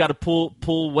 Everybody's got to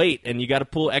pull weight, and you got to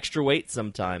pull extra weight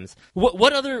sometimes.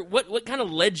 What kind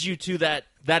of led you to that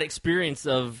experience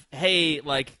of hey,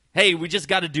 we just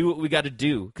got to do what we got to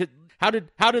do? How did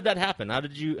that happen? How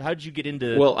did you get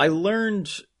into? Well, I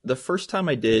learned the first time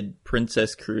I did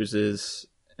Princess cruises.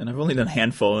 And I've only done a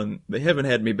handful, and they haven't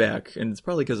had me back, and it's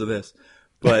probably because of this.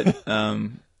 But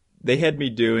they had me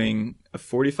doing a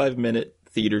 45-minute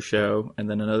theater show and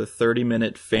then another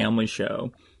 30-minute family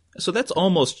show. So that's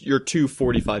almost your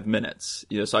 45 minutes.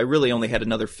 So I really only had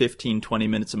another 15, 20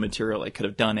 minutes of material I could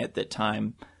have done at that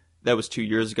time. That was 2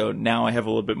 years ago. Now I have a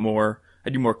little bit more.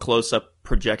 I do more close-up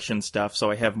projection stuff,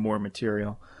 so I have more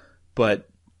material. But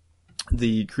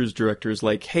the cruise director is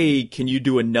like, hey, can you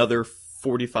do another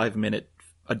 45-minute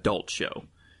adult show?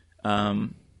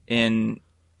 And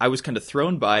I was kind of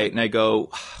thrown by it, and I go,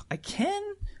 I can?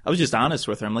 I was just honest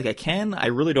with her. I'm like, I can? I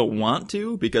really don't want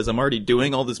to because I'm already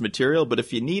doing all this material, but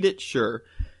if you need it, sure.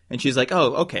 And she's like,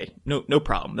 oh, okay, no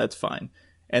problem, that's fine.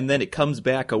 And then it comes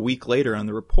back a week later on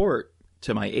the report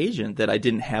to my agent that I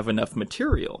didn't have enough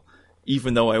material,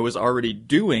 even though I was already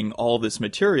doing all this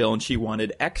material and she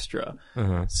wanted extra.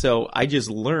 Uh-huh. So I just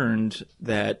learned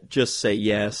that just say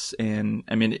yes. And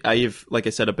I mean, I have, like I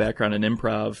said, a background in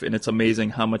improv, and it's amazing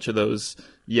how much of those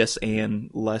yes and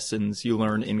lessons you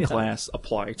learn in class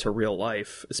apply to real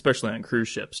life, especially on cruise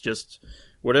ships. Just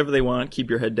whatever they want, keep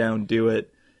your head down, do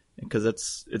it. Because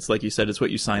it's like you said, it's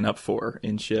what you sign up for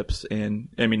in ships. And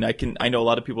I mean, I know a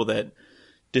lot of people that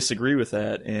disagree with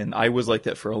that, and I was like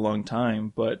that for a long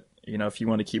time, but if you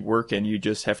want to keep working, you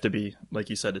just have to be, like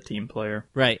you said, a team player.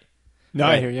 Right. No,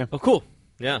 right. I hear you. Oh, cool.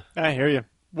 Yeah. I hear you.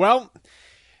 Well,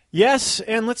 yes,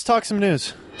 and let's talk some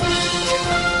news.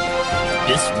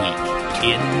 This week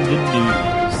in the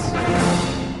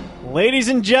news. Ladies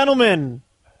and gentlemen,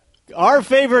 our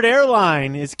favorite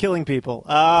airline is killing people.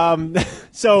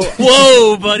 So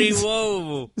whoa, buddy,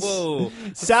 whoa.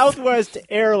 Southwest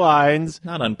Airlines.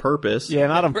 Not on purpose. Yeah,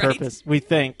 not on purpose, we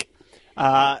think.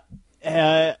 An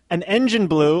engine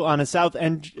blew on a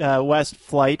Southwest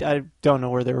flight. I don't know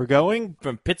where they were going.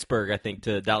 From Pittsburgh, I think,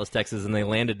 to Dallas, Texas, and they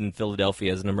landed in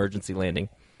Philadelphia as an emergency landing.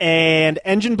 And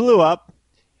engine blew up,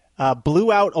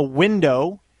 blew out a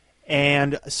window,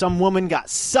 and some woman got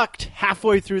sucked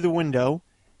halfway through the window.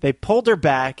 They pulled her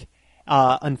back.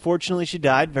 Unfortunately, she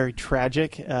died. Very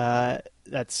tragic.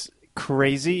 That's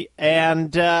crazy.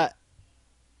 And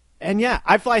yeah,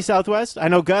 I fly Southwest. I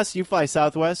know, Gus, you fly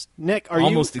Southwest. Nick, are you?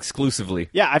 Almost exclusively.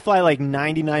 Yeah, I fly like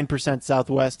 99%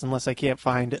 Southwest unless I can't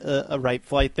find a right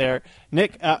flight there.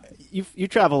 Nick, you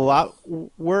travel a lot.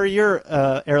 Where are your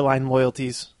airline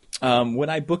loyalties? When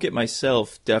I book it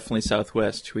myself, definitely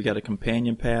Southwest. We got a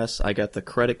companion pass. I got the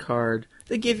credit card.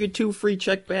 They give you 2 free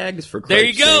check bags for credit.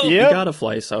 There you go. Yep. You gotta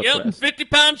fly Southwest. Yep,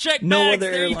 50-pound check bags. No other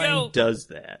airline does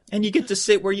that. And you get to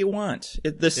sit where you want.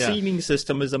 The seating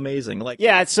system is amazing.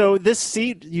 So this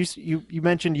seat, you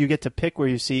mentioned you get to pick where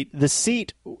you seat. The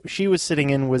seat she was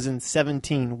sitting in was in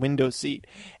 17, window seat.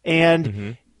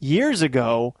 And years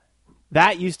ago,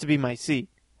 that used to be my seat.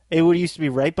 It used to be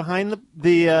right behind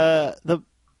the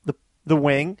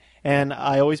wing, and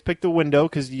I always pick the window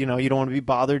because you don't want to be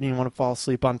bothered and you want to fall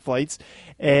asleep on flights.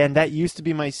 And that used to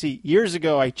be my seat. Years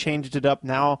ago, I changed it up.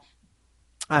 Now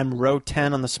I'm row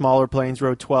 10 on the smaller planes,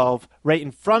 row 12, right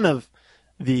in front of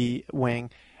the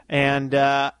wing. And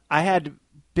I had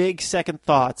big second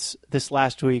thoughts this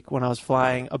last week when I was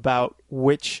flying about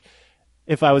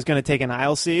if I was going to take an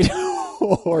aisle seat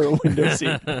or a window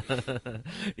seat.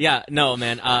 Yeah, no,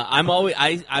 man.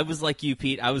 I was like you,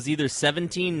 Pete. I was either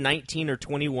 17, 19, or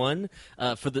 21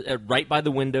 for the right by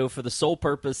the window for the sole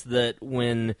purpose that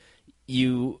when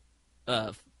you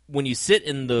sit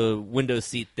in the window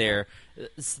seat there,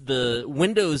 the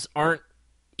windows aren't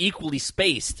equally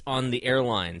spaced on the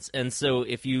airlines. And so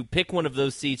if you pick one of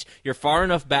those seats, you're far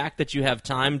enough back that you have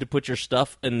time to put your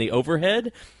stuff in the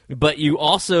overhead, but you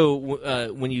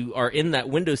also, when you are in that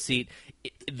window seat,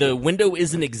 the window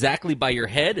isn't exactly by your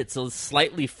head. It's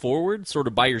slightly forward, sort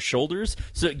of by your shoulders.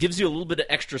 So it gives you a little bit of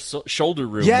extra shoulder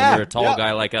room when you're a tall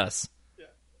guy like us.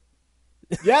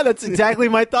 Yeah, that's exactly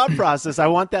my thought process. I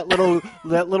want that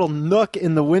little nook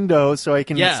in the window so I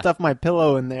can stuff my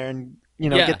pillow in there and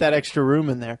get that extra room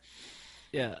in there.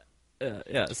 Yeah.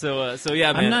 So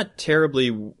yeah, man. I'm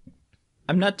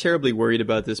not terribly worried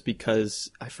about this because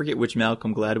I forget which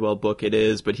Malcolm Gladwell book it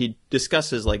is, but he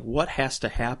discusses like what has to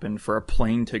happen for a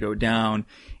plane to go down.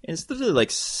 And it's literally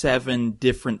like 7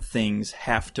 different things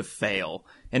have to fail.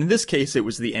 And in this case, it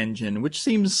was the engine, which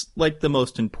seems like the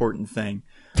most important thing.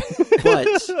 But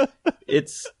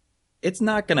it's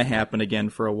not going to happen again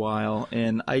for a while.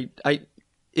 And I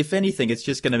if anything, it's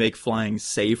just going to make flying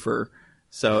safer.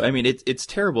 So, I mean, it's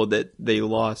terrible that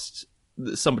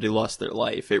somebody lost their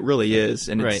life. It really is.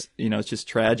 And it's, it's just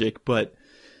tragic, but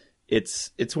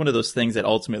it's one of those things that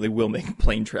ultimately will make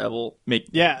traveling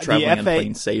on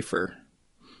planes safer.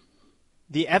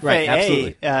 The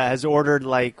FAA has ordered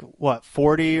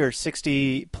 40 or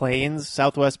 60 planes,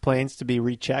 Southwest planes, to be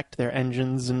rechecked, their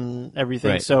engines and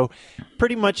everything. Right. So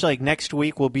pretty much next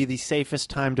week will be the safest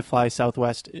time to fly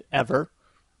Southwest ever.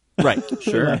 Right,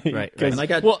 sure, right. And I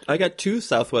got 2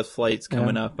 Southwest flights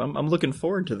coming up. I'm looking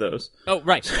forward to those. Oh,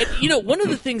 right. And, one of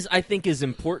the things I think is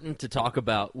important to talk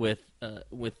about with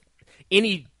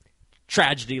any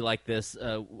tragedy like this,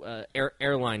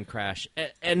 airline crash,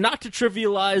 and not to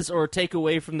trivialize or take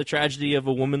away from the tragedy of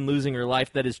a woman losing her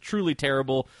life. That is truly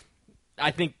terrible.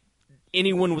 I think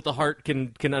anyone with a heart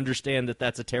can understand that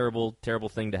that's a terrible, terrible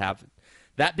thing to happen.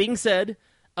 That being said,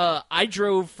 I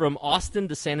drove from Austin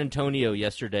to San Antonio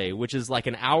yesterday, which is like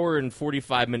an hour and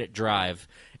 45-minute drive.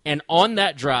 And on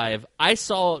that drive, I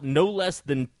saw no less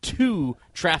than 2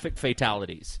 traffic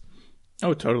fatalities.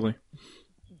 Oh, totally.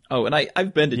 Oh, and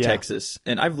I've been to Texas,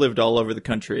 and I've lived all over the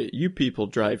country. You people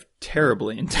drive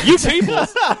terribly in Texas. You people?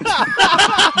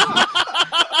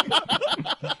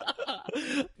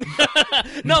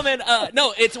 No, man.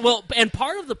 No, and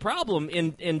part of the problem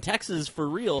in Texas, for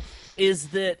real, is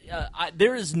that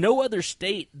there is no other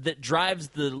state that drives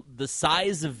the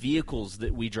size of vehicles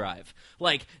that we drive.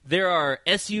 Like, there are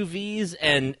SUVs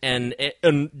and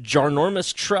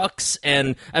ginormous trucks,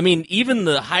 and I mean, even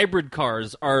the hybrid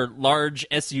cars are large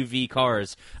SUV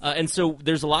cars. And so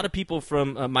there's a lot of people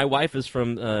from. My wife is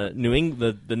from New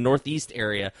England, the Northeast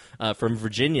area, from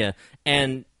Virginia,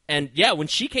 and yeah, when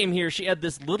she came here, she had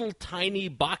this little tiny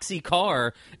boxy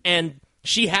car, and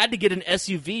she had to get an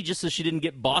SUV just so she didn't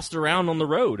get bossed around on the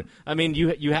road. I mean,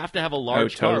 you have to have a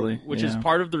large car, which is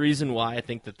part of the reason why I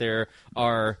think that there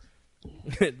are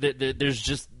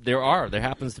there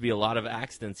happens to be a lot of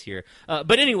accidents here.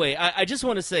 But anyway, I just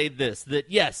want to say this,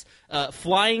 that yes,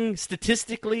 flying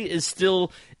statistically is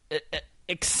still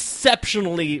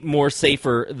exceptionally more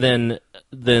safer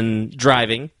than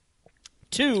driving.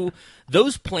 2,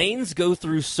 those planes go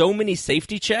through so many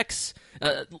safety checks.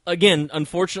 Again,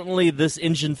 unfortunately, this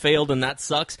engine failed, and that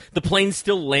sucks. The plane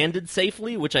still landed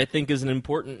safely, which I think is an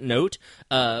important note.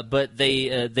 But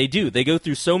they do. They go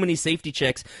through so many safety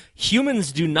checks.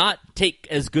 Humans do not take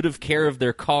as good of care of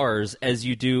their cars as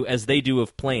they do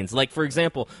of planes. Like, for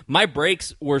example, my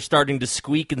brakes were starting to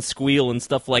squeak and squeal and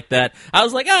stuff like that. I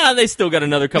was like, they still got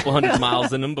another couple hundred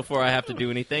miles in them before I have to do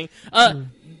anything.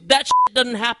 That shit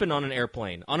doesn't happen on an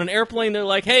airplane. On an airplane, they're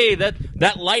like, "Hey,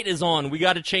 that light is on. We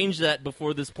got to change that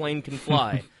before this plane can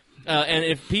fly."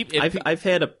 And I've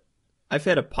had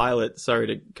a pilot. Sorry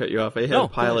to cut you off. I had a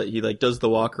pilot. He does the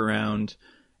walk around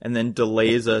and then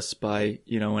delays us by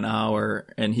an hour.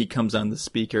 And he comes on the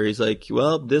speaker. He's like,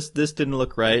 "Well, this didn't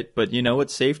look right, but you know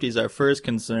what? Safety is our first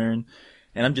concern."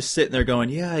 And I'm just sitting there going,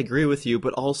 "Yeah, I agree with you,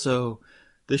 but also."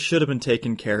 This should have been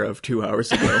taken care of 2 hours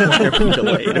ago. Why are we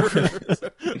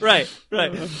delayed? Right.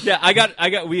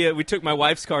 Yeah, we took my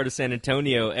wife's car to San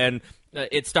Antonio, and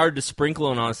it started to sprinkle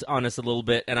on us a little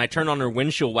bit, and I turned on her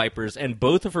windshield wipers, and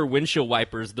both of her windshield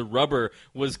wipers, the rubber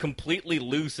was completely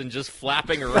loose and just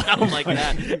flapping around like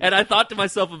that. And I thought to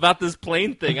myself about this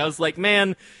plane thing. I was like,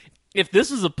 man, if this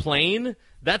is a plane,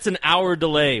 that's an hour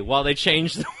delay while they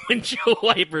change the windshield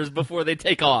wipers before they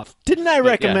take off. Didn't I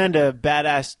recommend a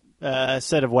badass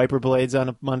set of wiper blades on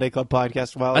a Monday Club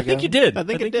podcast a while ago? I think you did. I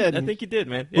think you did,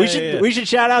 man. We should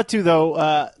shout out to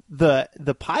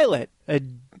the pilot,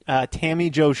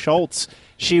 Tammy Jo Schultz.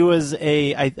 She was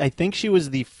I think she was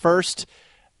the first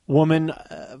woman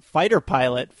fighter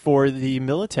pilot for the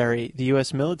military, the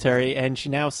U.S. military, and she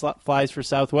now flies for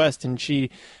Southwest. And she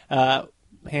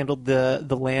handled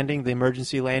the landing, the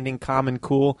emergency landing, calm and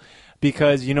cool.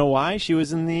 Because you know why? She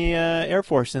was in the Air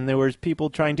Force, and there was people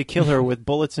trying to kill her with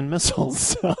bullets and missiles.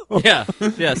 So. Yeah.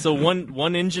 So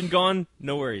one engine gone,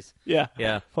 no worries. Yeah.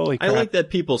 Holy crap. I like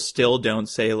that people still don't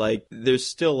say, like, there's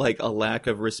still, like, a lack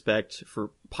of respect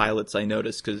for pilots, I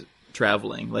notice, because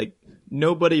traveling. Like,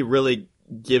 nobody really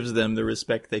gives them the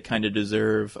respect they kind of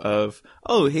deserve of,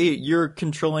 oh, hey, you're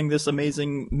controlling this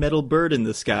amazing metal bird in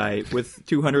the sky with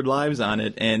 200 lives on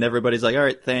it, and everybody's like, all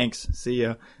right, thanks, see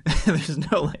ya. There's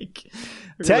no, like,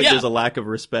 there's a lack of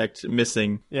respect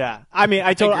missing. Yeah. I mean,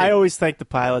 I always thank the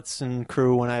pilots and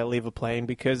crew when I leave a plane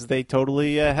because they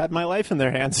totally had my life in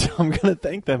their hands, so I'm going to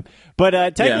thank them.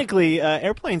 But technically,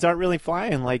 airplanes aren't really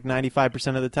flying like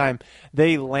 95% of the time.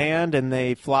 They land and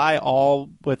they fly all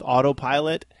with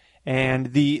autopilot, and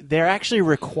they're actually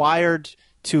required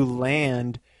to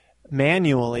land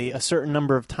manually a certain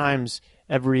number of times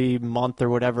every month or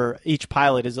whatever. Each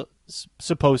pilot is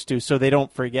supposed to, so they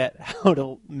don't forget how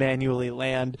to manually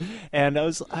land. And I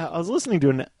was listening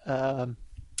to an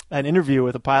interview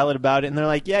with a pilot about it, and they're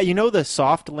like, yeah, you know the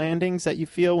soft landings that you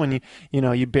feel when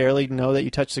you barely know that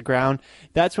you touch the ground?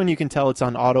 That's when you can tell it's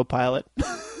on autopilot.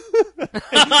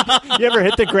 You ever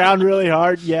hit the ground really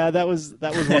hard? Yeah, that was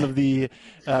one of the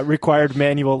required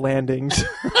manual landings.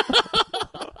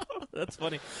 That's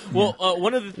funny. Well,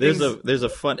 one of the things... There's a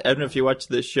fun... I don't know if you watch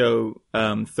this show,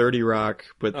 30 Rock,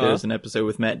 but there's an episode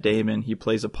with Matt Damon. He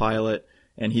plays a pilot,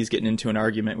 and he's getting into an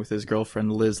argument with his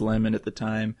girlfriend, Liz Lemon, at the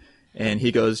time. And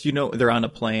he goes, they're on a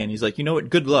plane. He's like, you know what?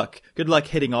 Good luck. Good luck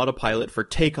hitting autopilot for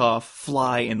takeoff,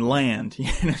 fly, and land.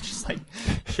 Just like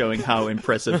showing how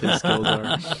impressive his skills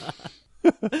are.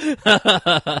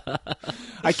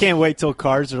 I can't wait till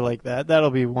cars are like that.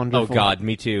 That'll be wonderful. Oh, God,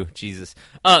 me too. Jesus.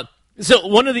 So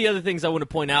one of the other things I want to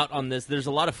point out on this, there's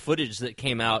a lot of footage that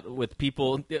came out with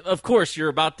people. Of course, you're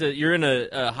in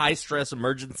a high-stress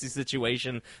emergency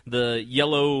situation. The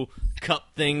yellow cup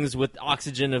things with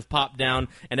oxygen have popped down,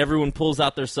 and everyone pulls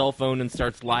out their cell phone and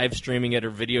starts live streaming it or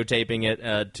videotaping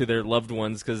it to their loved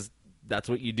ones, because that's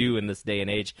what you do in this day and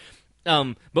age.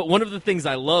 But one of the things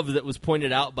I love that was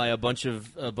pointed out by a bunch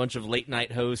of late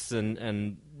night hosts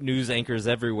and news anchors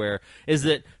everywhere is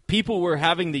that people were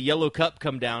having the yellow cup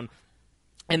come down,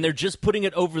 and they're just putting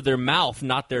it over their mouth,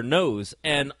 not their nose.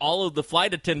 And all of the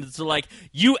flight attendants are like,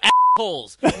 you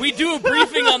assholes, we do a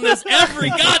briefing on this every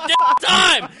goddamn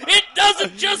time. It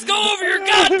doesn't just go over your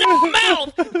goddamn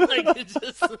mouth. Like, it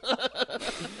just...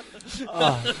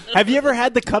 Have you ever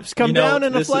had the cups come down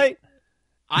in a flight?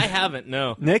 I haven't,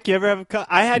 no. Nick, you ever have a cup?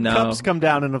 I had cups come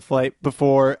down in a flight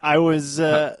before. I was,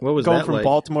 going from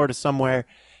Baltimore to somewhere.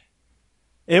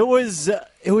 It was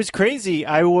crazy.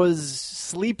 I was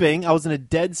sleeping. I was in a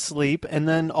dead sleep, and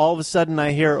then all of a sudden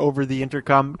I hear over the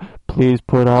intercom, please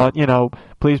put on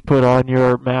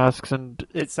your masks. And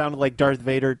it sounded like Darth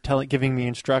Vader giving me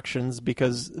instructions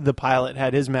because the pilot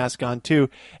had his mask on too.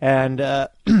 And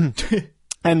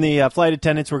and the flight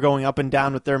attendants were going up and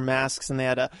down with their masks, and they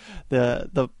had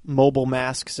the mobile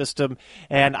mask system.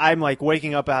 And I'm like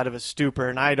waking up out of a stupor,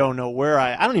 and I don't know where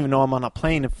I don't even know I'm on a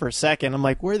plane for a second. I'm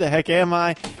like, where the heck am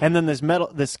I? And then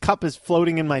this cup is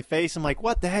floating in my face. I'm like,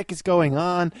 what the heck is going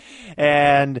on?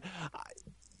 And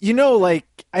it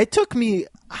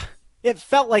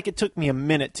felt like it took me a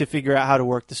minute to figure out how to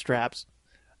work the straps.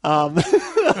 But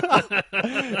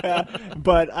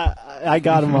I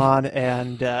got him on,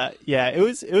 and it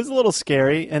was a little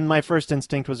scary. And my first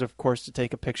instinct was, of course, to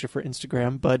take a picture for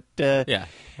Instagram. But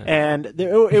and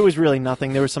it was really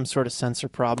nothing. There was some sort of sensor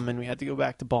problem, and we had to go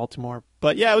back to Baltimore.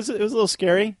 But yeah, it was a little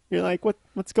scary. You're like,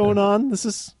 what's going on? This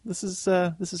is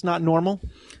not normal.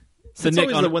 So it's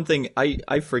always the one thing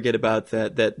I forget about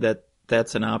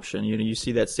that's an option. You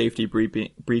see that safety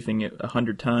briefing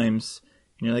 100 times.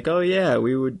 And you're like, oh yeah,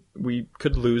 we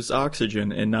could lose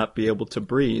oxygen and not be able to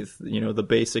breathe. The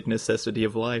basic necessity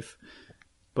of life.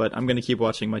 But I'm going to keep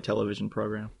watching my television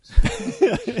program.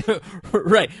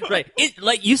 Right.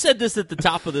 Like you said this at the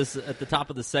top of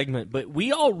the segment, but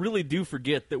we all really do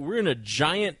forget that we're in a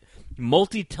giant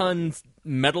multi-ton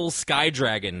metal sky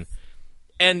dragon,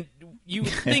 and you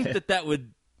would think that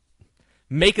would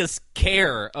make us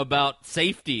care about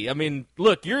safety. I mean,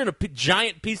 look, you're in a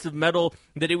giant piece of metal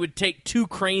that it would take 2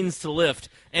 cranes to lift,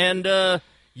 and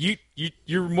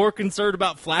you're more concerned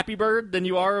about Flappy Bird than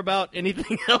you are about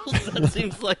anything else. That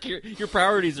seems like your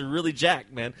priorities are really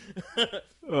jacked, man.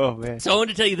 Oh man! So I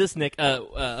wanted to tell you this, Nick.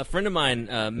 A friend of mine,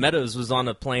 Meadows, was on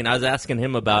a plane. I was asking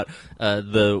him about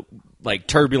the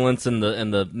turbulence and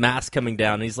the mass coming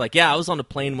down. And he's like, yeah, I was on a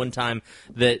plane one time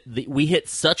that we hit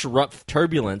such rough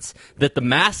turbulence that the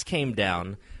mass came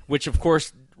down, which of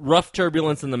course rough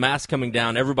turbulence and the mast coming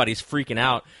down, everybody's freaking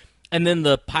out. And then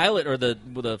the pilot or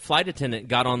the flight attendant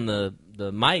got on the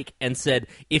mic and said,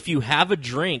 if you have a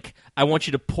drink, I want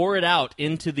you to pour it out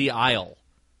into the aisle.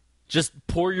 Just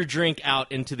pour your drink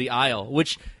out into the aisle,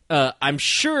 which I'm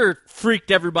sure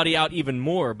freaked everybody out even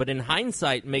more, but in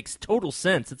hindsight makes total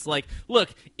sense. It's like, look,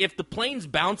 if the plane's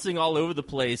bouncing all over the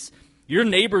place, your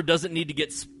neighbor doesn't need to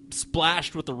get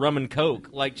splashed with the rum and coke.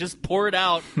 Like, just pour it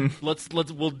out.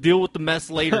 We'll deal with the mess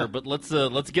later, but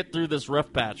let's get through this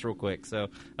rough patch real quick. So,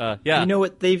 yeah. You know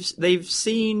what? They've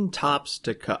seen tops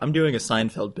to cups. I'm doing a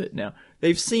Seinfeld bit now.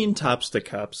 They've seen tops to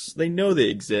cups. They know they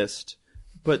exist,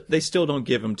 but they still don't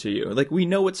give them to you. Like, we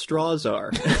know what straws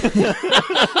are.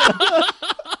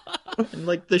 And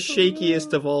like the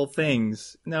shakiest of all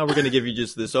things. Now we're going to give you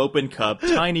just this open cup,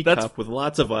 tiny cup with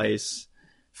lots of ice,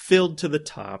 filled to the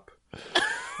top.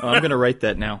 Oh, I'm going to write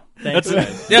that now. Thanks,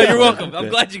 guys. Yeah, you're welcome. I'm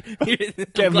glad you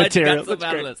got material. some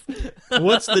out of this.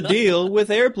 What's the deal with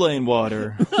airplane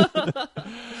water?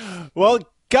 Well,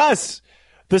 Gus,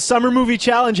 the Summer Movie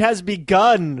Challenge has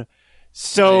begun.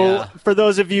 So, for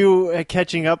those of you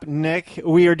catching up, Nick,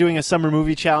 we are doing a Summer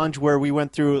Movie Challenge where we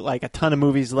went through like a ton of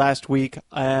movies last week,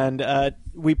 and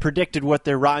we predicted what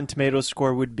their Rotten Tomatoes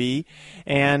score would be,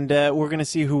 and we're going to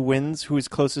see who wins, who is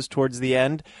closest towards the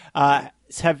end.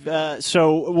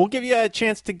 So we'll give you a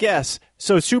chance to guess.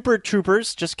 So Super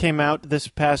Troopers just came out this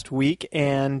past week,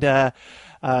 and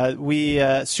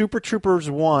we Super Troopers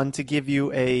 1, to give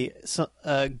you a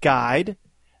guide,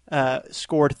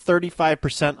 scored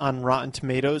 35% on Rotten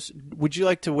Tomatoes. Would you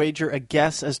like to wager a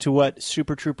guess as to what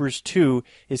Super Troopers 2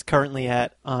 is currently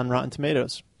at on Rotten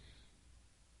Tomatoes?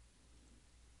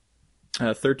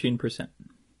 13%.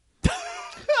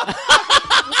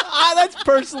 That's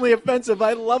personally offensive.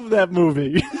 I love that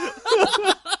movie.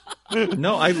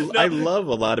 No, I love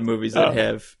a lot of movies that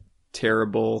have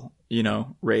terrible,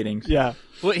 ratings. Yeah.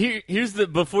 Well, here's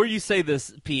before you say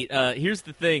this, Pete. Here's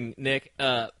the thing, Nick.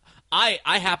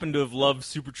 I happen to have loved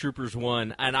Super Troopers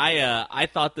 1, and I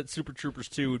thought that Super Troopers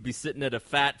 2 would be sitting at a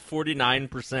fat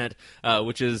 49%,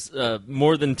 which is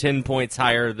more than 10 points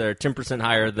higher. They're 10%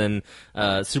 higher than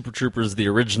Super Troopers, the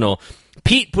original.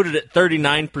 Pete put it at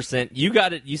 39%. You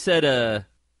got it. You said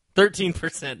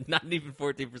 13%, not even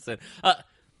 14%.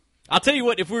 I'll tell you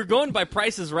what, if we were going by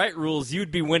Price is Right rules,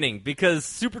 you'd be winning, because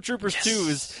Super Troopers 2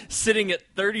 is sitting at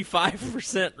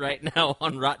 35% right now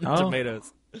on Rotten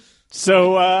Tomatoes.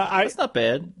 So that's not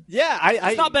bad. Yeah,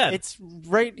 it's not bad. It's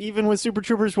right even with Super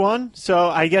Troopers 1. So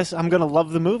I guess I'm gonna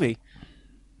love the movie.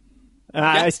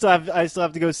 I still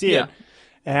have to go see it.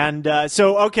 And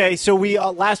so we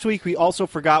last week we also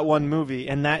forgot one movie,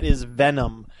 and that is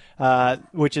Venom,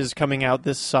 which is coming out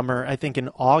this summer. I think in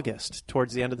August,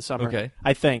 towards the end of the summer. Okay,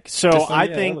 I think so. I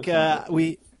think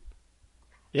we.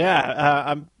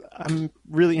 Yeah, I'm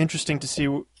really interested to see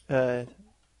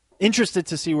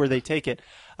where they take it.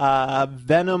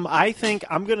 Venom, I think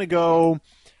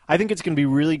it's going to be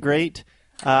really great.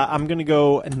 I'm going to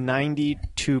go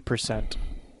 92%.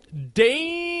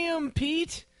 Damn,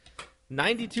 Pete.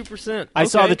 92%. I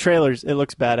saw the trailers. It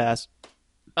looks badass.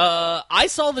 I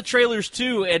saw the trailers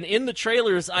too, and in the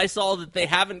trailers I saw that they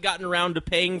haven't gotten around to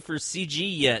paying for CG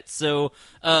yet. So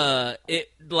it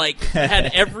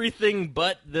had everything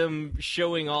but them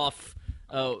showing off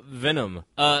Venom.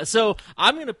 So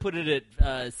I'm going to put it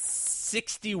at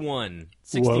 61.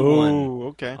 61. Whoa,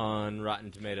 okay. On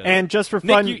Rotten Tomatoes. And just for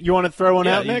fun, Nick, you want to throw one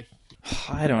out, Nick?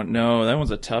 I don't know. That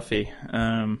one's a toughie.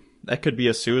 That could be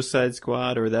a Suicide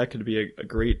Squad, or that could be a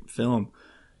great film.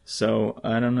 So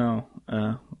I don't know.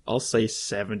 I'll say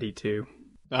 72.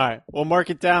 All right, we'll mark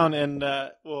it down, and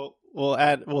we'll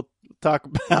talk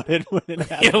about it when it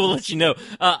happens. Yeah, we'll let you know.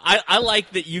 I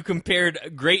like that you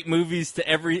compared great movies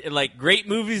to great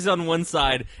movies on one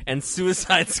side and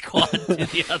Suicide Squad to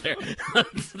the other.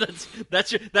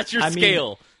 that's your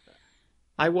scale.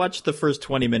 I watched the first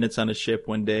 20 minutes on a ship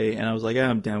one day, and I was like,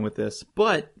 I'm down with this.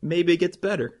 But maybe it gets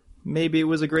better. Maybe it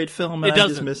was a great film, and I'm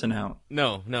just missing out.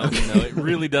 No, it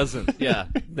really doesn't. Yeah,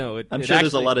 no. I'm sure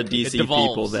there's a lot of DC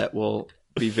people that will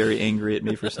be very angry at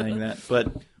me for saying that,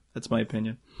 but that's my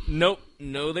opinion. Nope,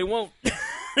 no, they won't.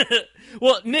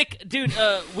 Well, Nick, dude,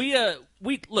 we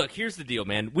look. Here's the deal,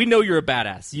 man. We know you're a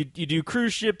badass. You do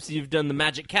cruise ships. You've done the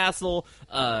Magic Castle.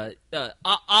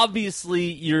 Obviously,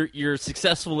 you're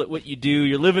successful at what you do.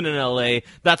 You're living in LA.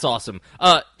 That's awesome.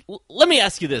 Let me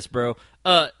ask you this, bro.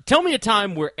 Tell me a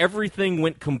time where everything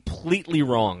went completely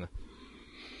wrong.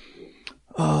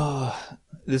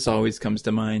 This always comes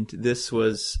to mind. This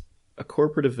was a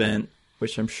corporate event,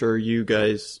 which I'm sure you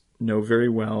guys know very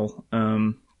well.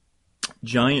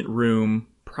 Giant room,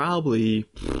 probably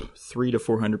 300 to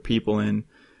 400 people in.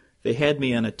 They had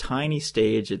me on a tiny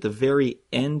stage at the very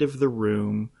end of the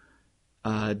room.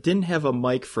 Didn't have a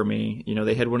mic for me.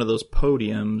 They had one of those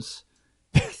podiums.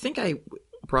 I think I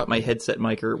brought my headset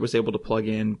mic or was able to plug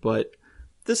in, but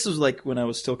this was like when I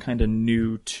was still kind of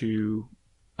new to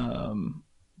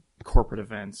corporate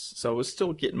events. So I was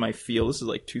still getting my feel. This is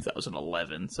like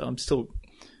 2011, so I've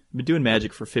been doing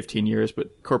magic for 15 years,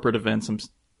 but corporate events,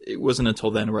 it wasn't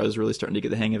until then where I was really starting to get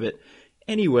the hang of it.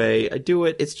 Anyway, I do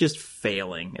it. It's just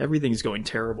failing. Everything's going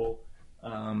terrible.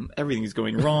 Everything's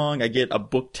going wrong. I get a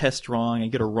book test wrong. I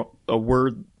get a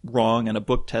word wrong on a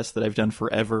book test that I've done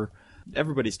forever.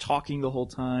 Everybody's talking the whole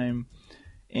time.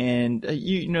 And,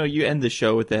 you end the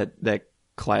show with that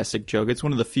classic joke. It's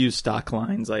one of the few stock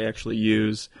lines I actually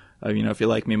use. If you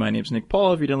like me, my name's Nick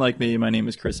Paul. If you didn't like me, my name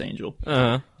is Chris Angel.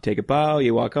 Uh-huh. Take a bow,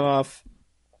 you walk off.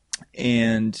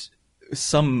 And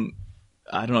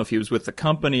I don't know if he was with the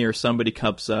company or somebody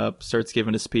comes up, starts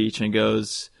giving a speech and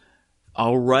goes,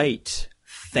 "All right,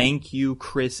 thank you,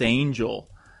 Chris Angel."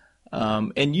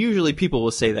 And usually people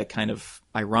will say that kind of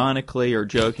ironically or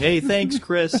joke, "Hey, thanks,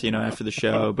 Chris," after the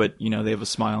show, but they have a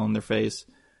smile on their face.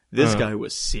 This guy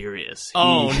was serious.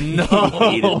 Oh, no.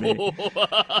 He hated me.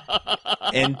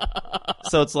 And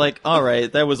so it's like, all right,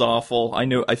 that was awful. I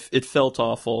knew it felt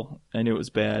awful. I knew it was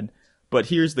bad. But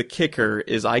here's the kicker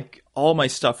is all my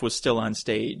stuff was still on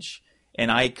stage, and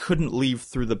I couldn't leave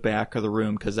through the back of the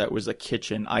room because that was a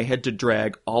kitchen. I had to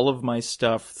drag all of my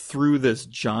stuff through this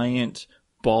giant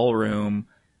ballroom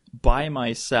by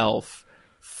myself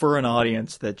for an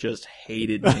audience that just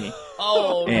hated me.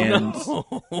 Oh, and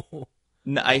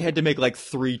no. I had to make like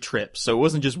 3 trips, so it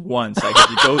wasn't just once. I had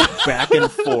to go back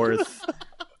and forth,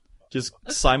 just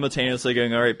simultaneously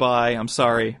going, "All right, bye, I'm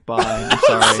sorry, bye, I'm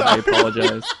sorry, I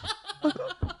apologize."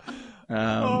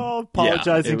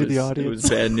 Apologizing to the audience. It was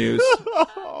bad news.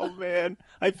 Oh, man.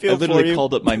 I feel I literally for you.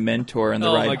 called up my mentor on the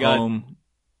my ride God. home.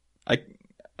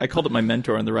 I called up my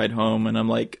mentor on the ride home, and I'm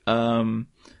like,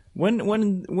 when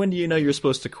do you know you're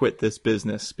supposed to quit this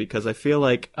business? Because I feel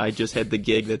like I just had the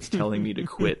gig that's telling me to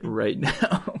quit right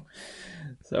now.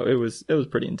 So it was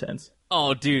pretty intense.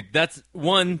 Oh, dude, that's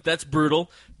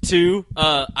brutal. 2,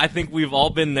 I think we've all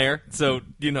been there, so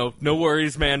no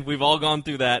worries, man. We've all gone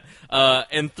through that.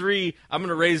 And 3, I'm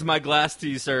gonna raise my glass to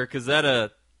you, sir, because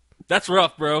that's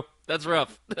rough, bro. That's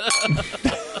rough.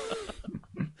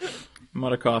 I'm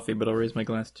out of coffee, but I'll raise my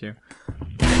glass too.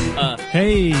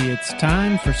 Hey, it's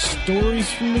time for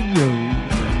Stories from the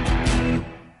Road.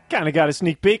 Kind of got a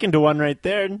sneak peek into one right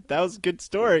there. That was a good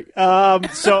story.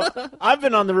 So I've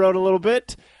been on the road a little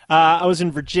bit. I was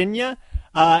in Virginia,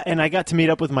 and I got to meet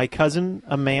up with my cousin,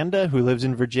 Amanda, who lives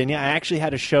in Virginia. I actually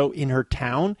had a show in her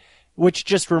town, which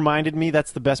just reminded me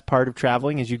that's the best part of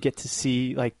traveling is you get to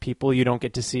see like people you don't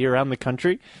get to see around the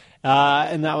country.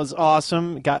 And that was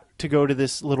awesome. Got to go to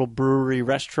this little brewery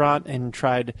restaurant and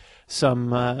tried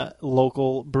some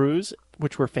local brews,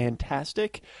 which were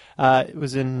fantastic. It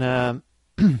was in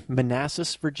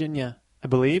Manassas, Virginia, I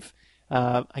believe.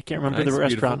 I can't remember the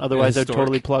restaurant. Beautiful. Otherwise, I'd Historic.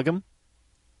 totally plug them.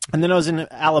 And then I was in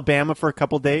Alabama for a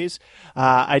couple days.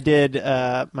 I did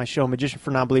my show, Magician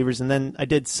for Non-Believers, and then I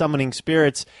did Summoning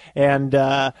Spirits. And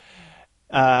at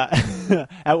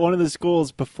one of the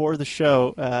schools before the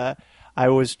show, I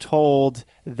was told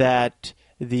that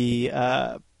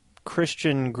the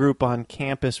Christian group on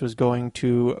campus was going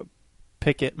to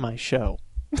picket my show.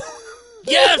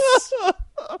 Yes!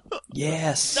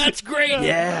 Yes. That's great!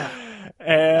 Yeah.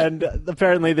 And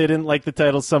apparently they didn't like the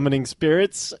title Summoning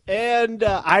Spirits. And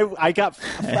I got,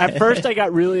 at first I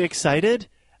got really excited.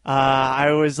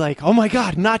 I was like, oh my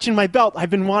God, notch in my belt. I've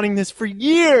been wanting this for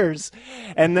years.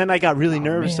 And then I got really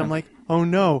nervous. Man. I'm like, oh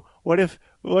no, what if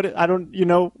I don't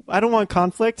want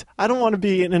conflict. I don't want to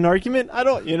be in an argument.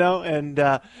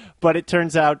 But it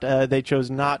turns out they chose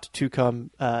not to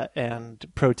come and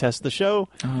protest the show,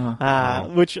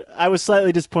 which I was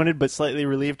slightly disappointed, but slightly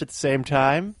relieved at the same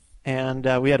time. And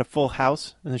we had a full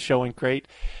house, and the show went great.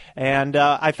 And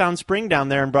I found spring down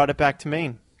there and brought it back to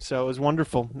Maine. So it was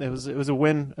wonderful. It was a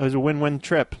win. It was a win-win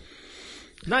trip.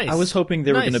 Nice. I was hoping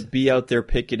they were Nice. going to be out there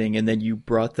picketing, and then you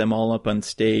brought them all up on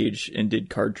stage and did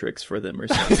card tricks for them or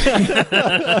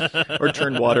something. Or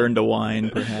turned water into wine,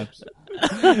 perhaps.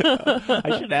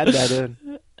 I should add that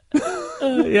in.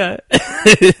 Yeah.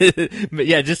 But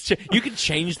yeah, just you could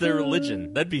change their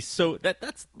religion. That'd be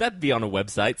that'd be on a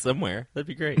website somewhere. That'd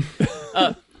be great.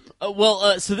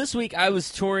 So this week I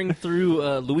was touring through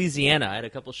Louisiana. I had a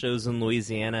couple shows in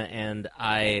Louisiana, and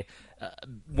I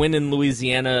when in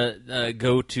Louisiana,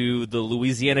 go to the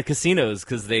Louisiana casinos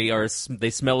because they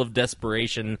smell of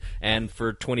desperation, and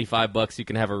for $25 you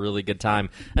can have a really good time.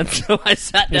 And so I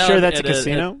sat down. You sure that's a at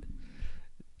casino?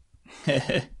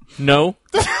 No.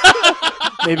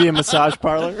 Maybe a massage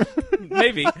parlor.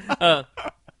 Maybe.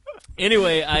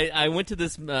 Anyway, I went to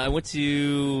this. I went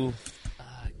to.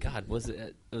 God, was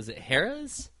it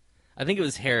Harrah's? I think it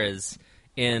was Harrah's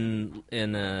in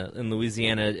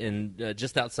Louisiana, in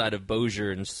just outside of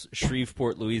Bossier in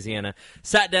Shreveport, Louisiana.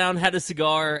 Sat down, had a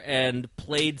cigar, and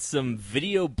played some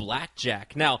video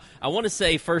blackjack. Now, I want to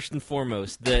say first and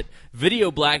foremost that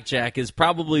video blackjack is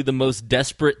probably the most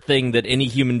desperate thing that any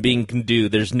human being can do.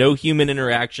 There's no human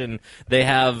interaction. They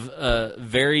have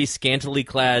very scantily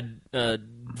clad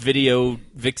video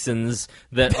vixens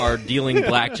that are dealing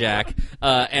blackjack,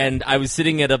 and I was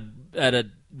sitting at a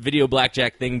video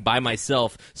blackjack thing by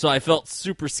myself, so I felt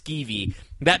super skeevy.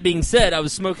 That being said, I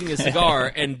was smoking a cigar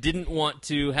and didn't want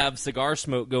to have cigar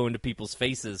smoke go into people's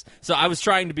faces, so I was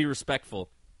trying to be respectful.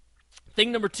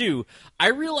 Thing number 2, I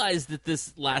realized that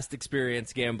this last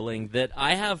experience gambling that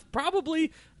I have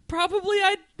probably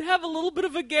I'd have a little bit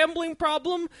of a gambling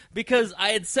problem, because I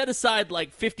had set aside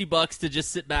like $50 to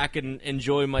just sit back and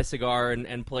enjoy my cigar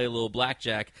and play a little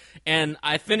blackjack. And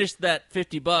I finished that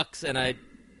 $50 and I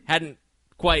hadn't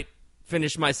quite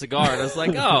finished my cigar. And I was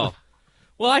like, oh,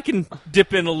 well, I can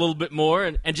dip in a little bit more,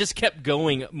 and just kept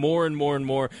going more and more and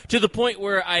more, to the point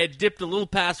where I had dipped a little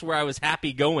past where I was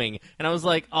happy going. And I was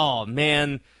like, oh,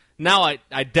 man. Now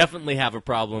I definitely have a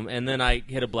problem, and then I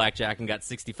hit a blackjack and got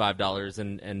 $65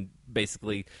 and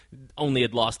basically only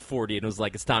had lost 40, and it was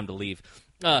like, it's time to leave.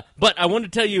 But I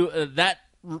wanted to tell you that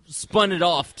spun it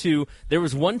off to, there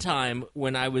was one time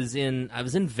when I was in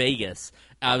Vegas.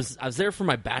 I was there for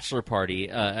my bachelor party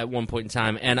at one point in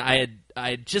time, and I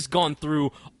had just gone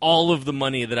through all of the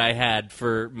money that I had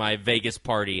for my Vegas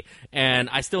party, and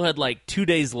I still had like 2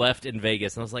 days left in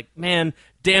Vegas, and I was like, man,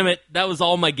 damn it, that was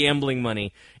all my gambling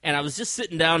money. And I was just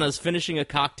sitting down, I was finishing a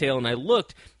cocktail, and I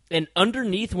looked, and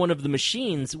underneath one of the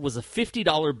machines was a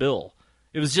 $50 bill.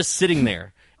 It was just sitting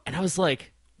there, and I was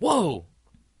like, whoa,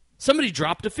 somebody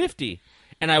dropped a 50.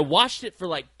 And I watched it for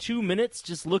like 2 minutes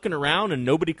just looking around, and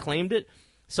nobody claimed it.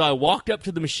 So I walked up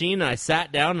to the machine, and I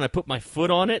sat down, and I put my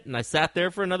foot on it, and I sat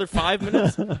there for another 5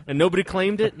 minutes, and nobody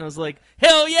claimed it. And I was like,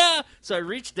 hell yeah! So I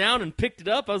reached down and picked it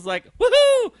up. I was like,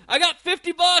 woohoo! I got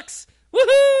 $50!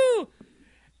 Woohoo!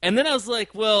 And then I was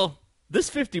like, well, this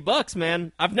 $50,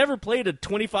 man, I've never played a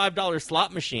 $25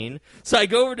 slot machine. So I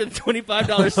go over to the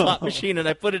 $25 slot machine, and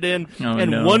I put it in,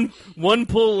 one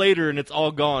pull later, and it's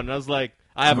all gone. And I was like,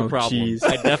 I have a problem. Geez.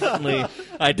 I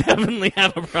definitely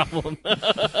have a problem.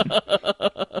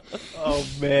 Oh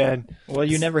man. Well,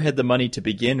 you never had the money to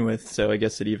begin with, so I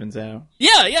guess it evens out.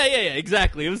 Yeah,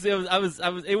 exactly.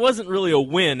 It wasn't really a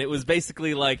win. It was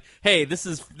basically like, hey, this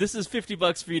is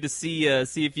 $50 for you to see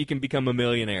if you can become a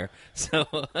millionaire. So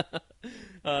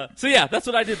so yeah, that's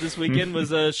what I did this weekend,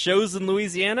 was shows in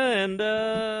Louisiana and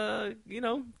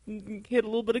hit a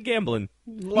little bit of gambling.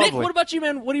 Lovely. Nick, what about you,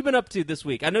 man? What have you been up to this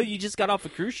week? I know you just got off a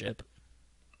cruise ship.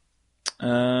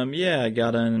 Yeah, I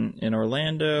got in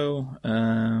Orlando,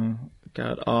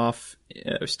 got off,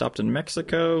 stopped in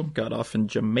Mexico, got off in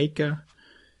Jamaica,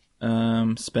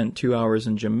 spent 2 hours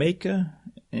in Jamaica,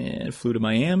 and flew to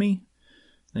Miami,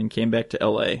 then came back to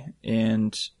LA.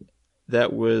 And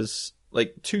that was,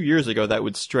 like, 2 years ago, that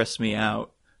would stress me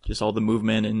out, just all the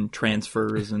movement and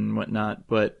transfers and whatnot,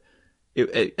 but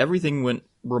everything went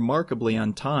remarkably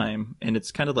on time, and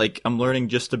it's kind of like I'm learning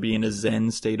just to be in a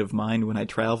zen state of mind when I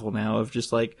travel now, of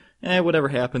just like, whatever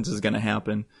happens is going to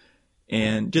happen.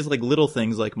 And just like little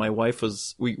things, like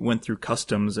we went through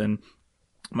customs, and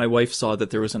my wife saw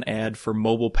that there was an ad for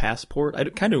mobile passport. I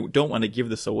kind of don't want to give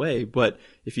this away, but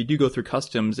if you do go through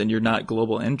customs and you're not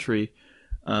global entry,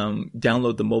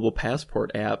 download the mobile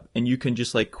passport app, and you can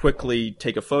just like quickly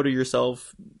take a photo of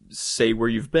yourself, say where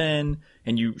you've been,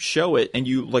 and you show it, and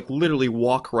you like literally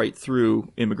walk right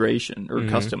through immigration or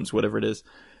customs, whatever it is.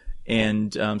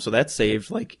 And so that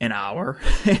saved like an hour.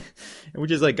 And we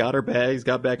just like got our bags,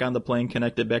 got back on the plane,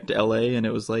 connected back to LA, and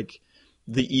it was like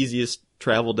the easiest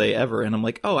travel day ever. And I'm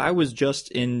like, oh, I was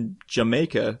just in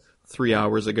Jamaica 3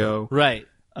 hours ago. Right.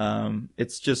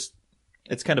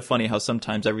 It's kind of funny how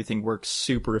sometimes everything works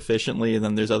super efficiently, and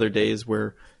then there's other days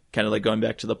where, kind of like going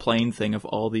back to the plane thing, of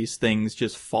all these things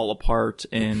just fall apart,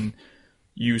 and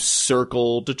you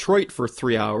circle Detroit for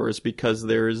 3 hours because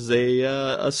there's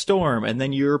a storm, and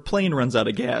then your plane runs out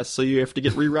of gas, so you have to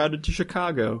get rerouted to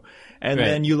Chicago, and Right.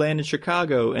 then you land in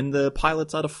Chicago, and the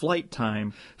pilot's out of flight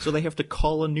time, so they have to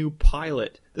call a new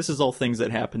pilot. This is all things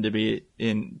that happened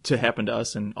to happen to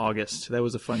us in August. That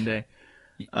was a fun day.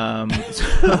 And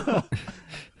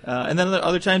then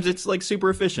other times it's like super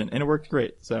efficient, and it worked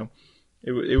great. So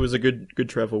it was a good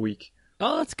travel week.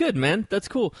 Oh, that's good, man. That's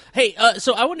cool. Hey,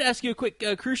 so I wanted to ask you a quick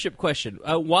cruise ship question.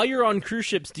 While you're on cruise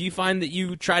ships, do you find that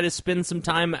you try to spend some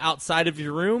time outside of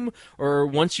your room, or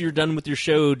once you're done with your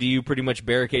show, do you pretty much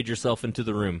barricade yourself into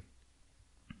the room?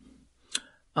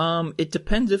 It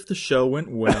depends if the show went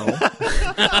well.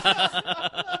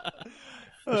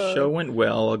 The show went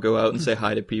well, I'll go out and say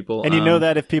hi to people. And you know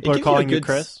that if people are calling you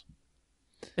Chris?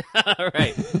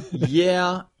 Right.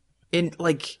 Yeah. And,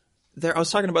 like, I was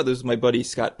talking about this with my buddy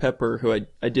Scott Pepper, who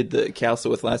I did the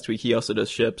castle with last week. He also does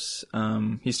ships.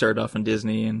 He started off on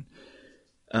Disney, and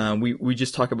we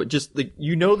just talk about just, like,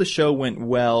 the show went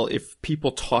well if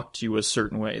people talk to you a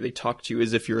certain way. They talk to you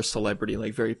as if you're a celebrity,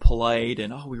 like, very polite,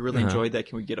 and, we really enjoyed that.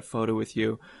 Can we get a photo with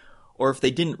you? Or if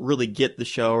they didn't really get the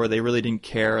show or they really didn't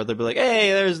care, they'll be like,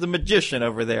 hey, there's the magician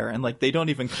over there. And, like, they don't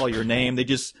even call your name. They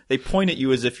point at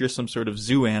you as if you're some sort of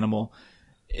zoo animal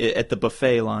at the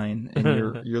buffet line, and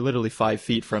you're literally 5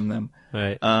 feet from them.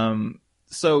 Right.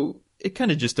 So it kind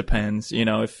of just depends,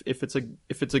 if it's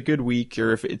a good week,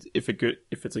 or if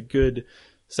it's a good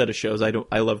set of shows. I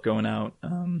love going out.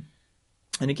 And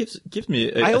it gives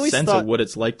me a sense of what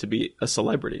it's like to be a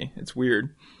celebrity. It's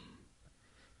weird.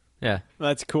 Yeah,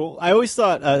 that's cool. I always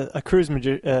thought a cruise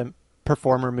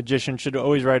magician should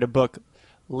always write a book,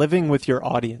 Living with Your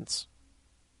Audience.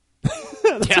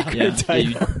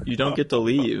 You don't get to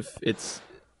leave.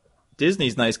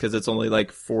 Disney's nice because it's only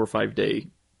like 4 or 5 day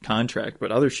contract,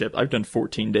 but other ship, I've done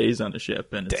 14 days on a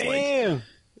ship, and it's like,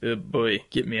 oh boy,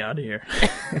 get me out of here.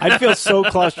 I'd feel so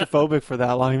claustrophobic for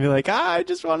that long and be like, I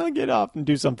just want to get off and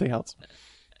do something else.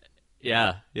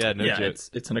 No joke.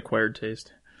 It's an acquired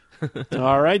taste.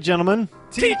 All right, gentlemen.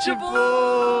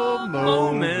 Teachable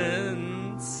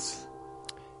moments.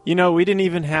 We didn't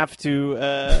even have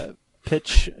to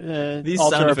pitch. These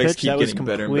alter sound our effects pitch. keep That was getting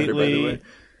better and better, by the way.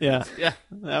 Yeah.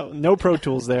 No Pro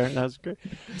Tools there. That was great.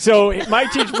 So my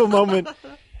teachable moment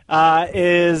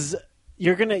is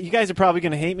you guys are probably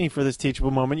gonna hate me for this teachable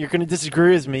moment. You're gonna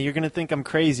disagree with me. You're gonna think I'm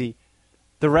crazy.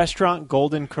 The restaurant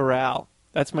Golden Corral.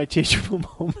 That's my teachable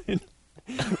moment.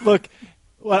 Look.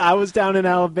 When I was down in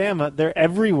Alabama, they're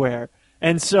everywhere.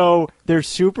 And so they're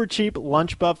super cheap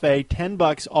lunch buffet,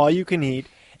 $10, all you can eat.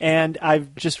 And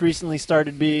I've just recently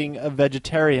started being a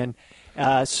vegetarian.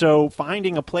 So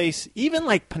finding a place, even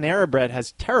like Panera Bread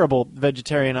has terrible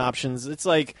vegetarian options. It's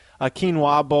like a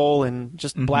quinoa bowl and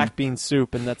just black bean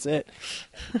soup, and that's it.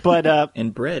 But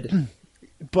and bread.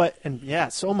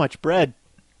 So much bread.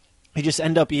 You just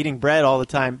end up eating bread all the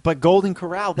time. But Golden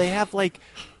Corral, they have like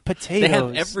potatoes. They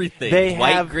have everything.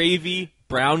 White gravy,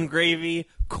 brown gravy,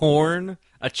 corn,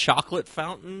 a chocolate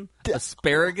fountain,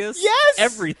 asparagus. Yes!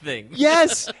 Everything.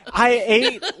 Yes! I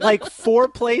ate like 4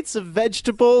 plates of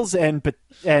vegetables, and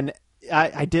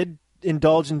I did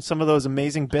indulge in some of those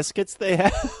amazing biscuits they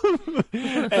have.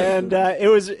 And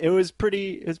it was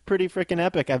pretty freaking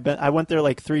epic. I went there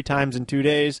like 3 times in 2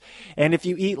 days. And if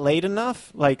you eat late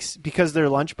enough, like because their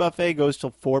lunch buffet goes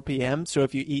till 4 p.m., so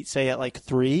if you eat say at like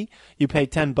 3, you pay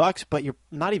 $10, but you're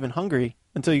not even hungry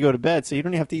until you go to bed, so you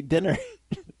don't even have to eat dinner.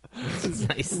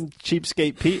 Nice.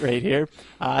 Cheapskate Pete right here.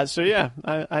 So yeah,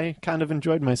 I kind of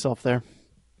enjoyed myself there.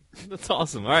 That's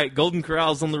awesome. All right, Golden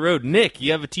Corral's on the road. Nick,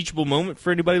 you have a teachable moment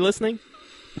for anybody listening?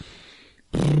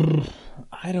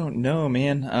 I don't know,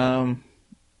 man.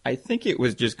 I think it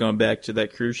was just going back to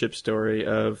that cruise ship story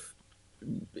of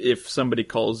if somebody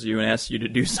calls you and asks you to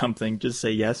do something, just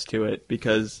say yes to it,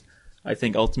 because I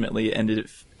think ultimately it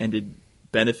ended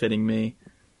benefiting me,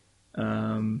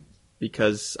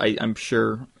 because I'm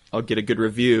sure I'll get a good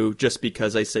review just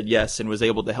because I said yes and was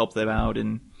able to help them out.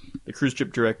 And the cruise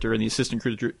ship director and the assistant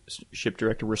cruise ship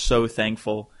director were so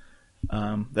thankful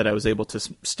that I was able to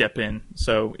step in.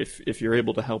 So if you're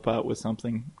able to help out with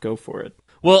something, go for it.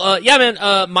 Well, yeah,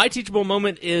 man. My teachable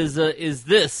moment is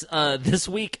this. This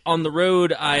week on the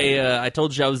road, I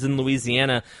told you I was in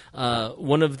Louisiana.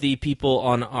 One of the people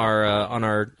on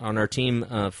our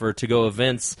team for To Go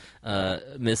Events,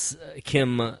 Miss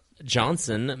Kim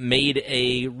Johnson, made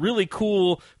a really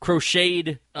cool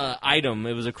crocheted item.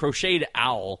 It was a crocheted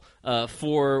owl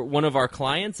for one of our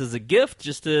clients as a gift,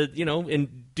 just to,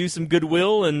 and do some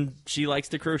goodwill, and she likes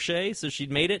to crochet, so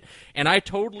she'd made it. And I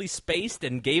totally spaced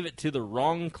and gave it to the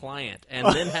wrong client, and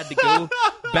then had to go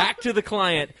back to the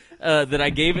client that I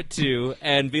gave it to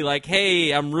and be like,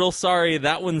 hey, I'm real sorry,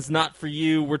 that one's not for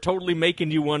you. We're totally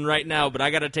making you one right now, but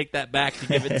I got to take that back to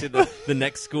give it to the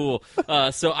next school.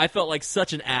 So I felt like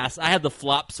such an ass. I had the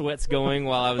flop sweats going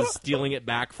while I was stealing it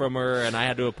back from her, and I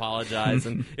had to apologize,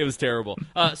 and it was terrible.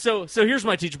 So So here's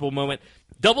my teachable moment.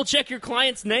 Double check your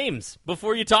clients' names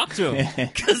before you talk to them,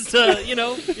 because you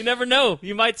never know,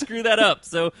 you might screw that up.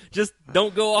 So just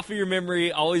don't go off of your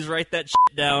memory. Always write that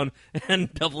shit down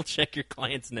and double check your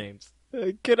clients' names.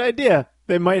 Good idea.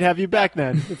 They might have you back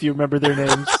then if you remember their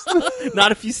names.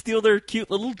 Not if you steal their cute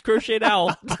little crocheted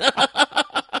owl.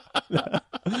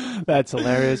 That's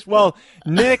hilarious. Well,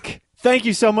 Nick, thank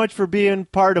you so much for being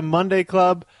part of Monday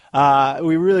Club.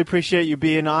 We really appreciate you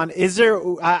being on. Is there?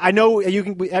 I know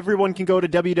everyone can go to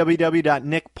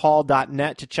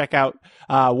www.nickpaul.net to check out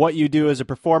what you do as a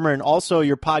performer, and also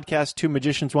your podcast, Two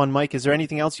Magicians, One Mic. Is there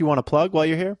anything else you want to plug while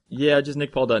you're here? Yeah, just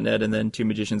nickpaul.net and then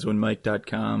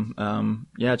twomagiciansonemike.com.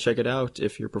 Yeah, check it out.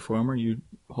 If you're a performer, you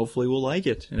hopefully will like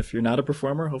it, and if you're not a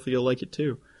performer, hopefully you'll like it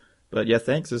too. But yeah,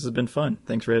 thanks. This has been fun.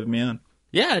 Thanks for having me on.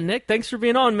 Yeah, Nick, thanks for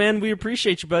being on, man. We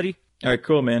appreciate you, buddy. All right,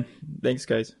 cool, man. Thanks,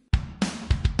 guys.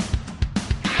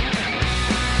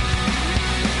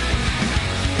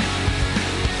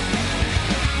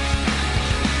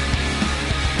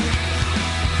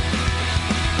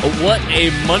 What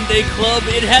a Monday Club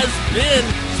it has been.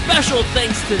 Special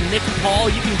thanks to Nick Paul.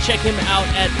 You can check him out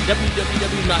at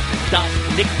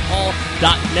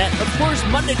www.nickpaul.net. Of course,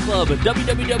 Monday Club at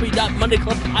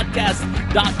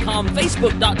www.mondayclubpodcast.com,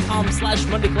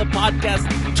 facebook.com/Monday Club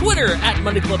Podcast, Twitter at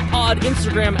Monday Club Pod,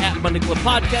 Instagram at Monday Club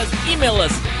Podcast. Email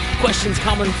us questions,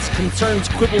 comments, concerns,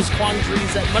 quibbles,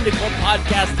 quandaries at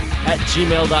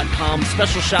mondayclubpodcast@gmail.com.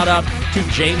 Special shout out to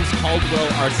James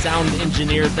Caldwell, our sound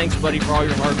engineer. Thanks, buddy, for all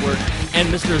your hard work. And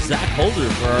Mr. Zach Holder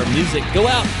for our music. Go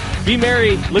out, be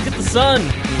merry, look at the sun,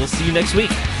 and we'll see you next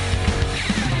week.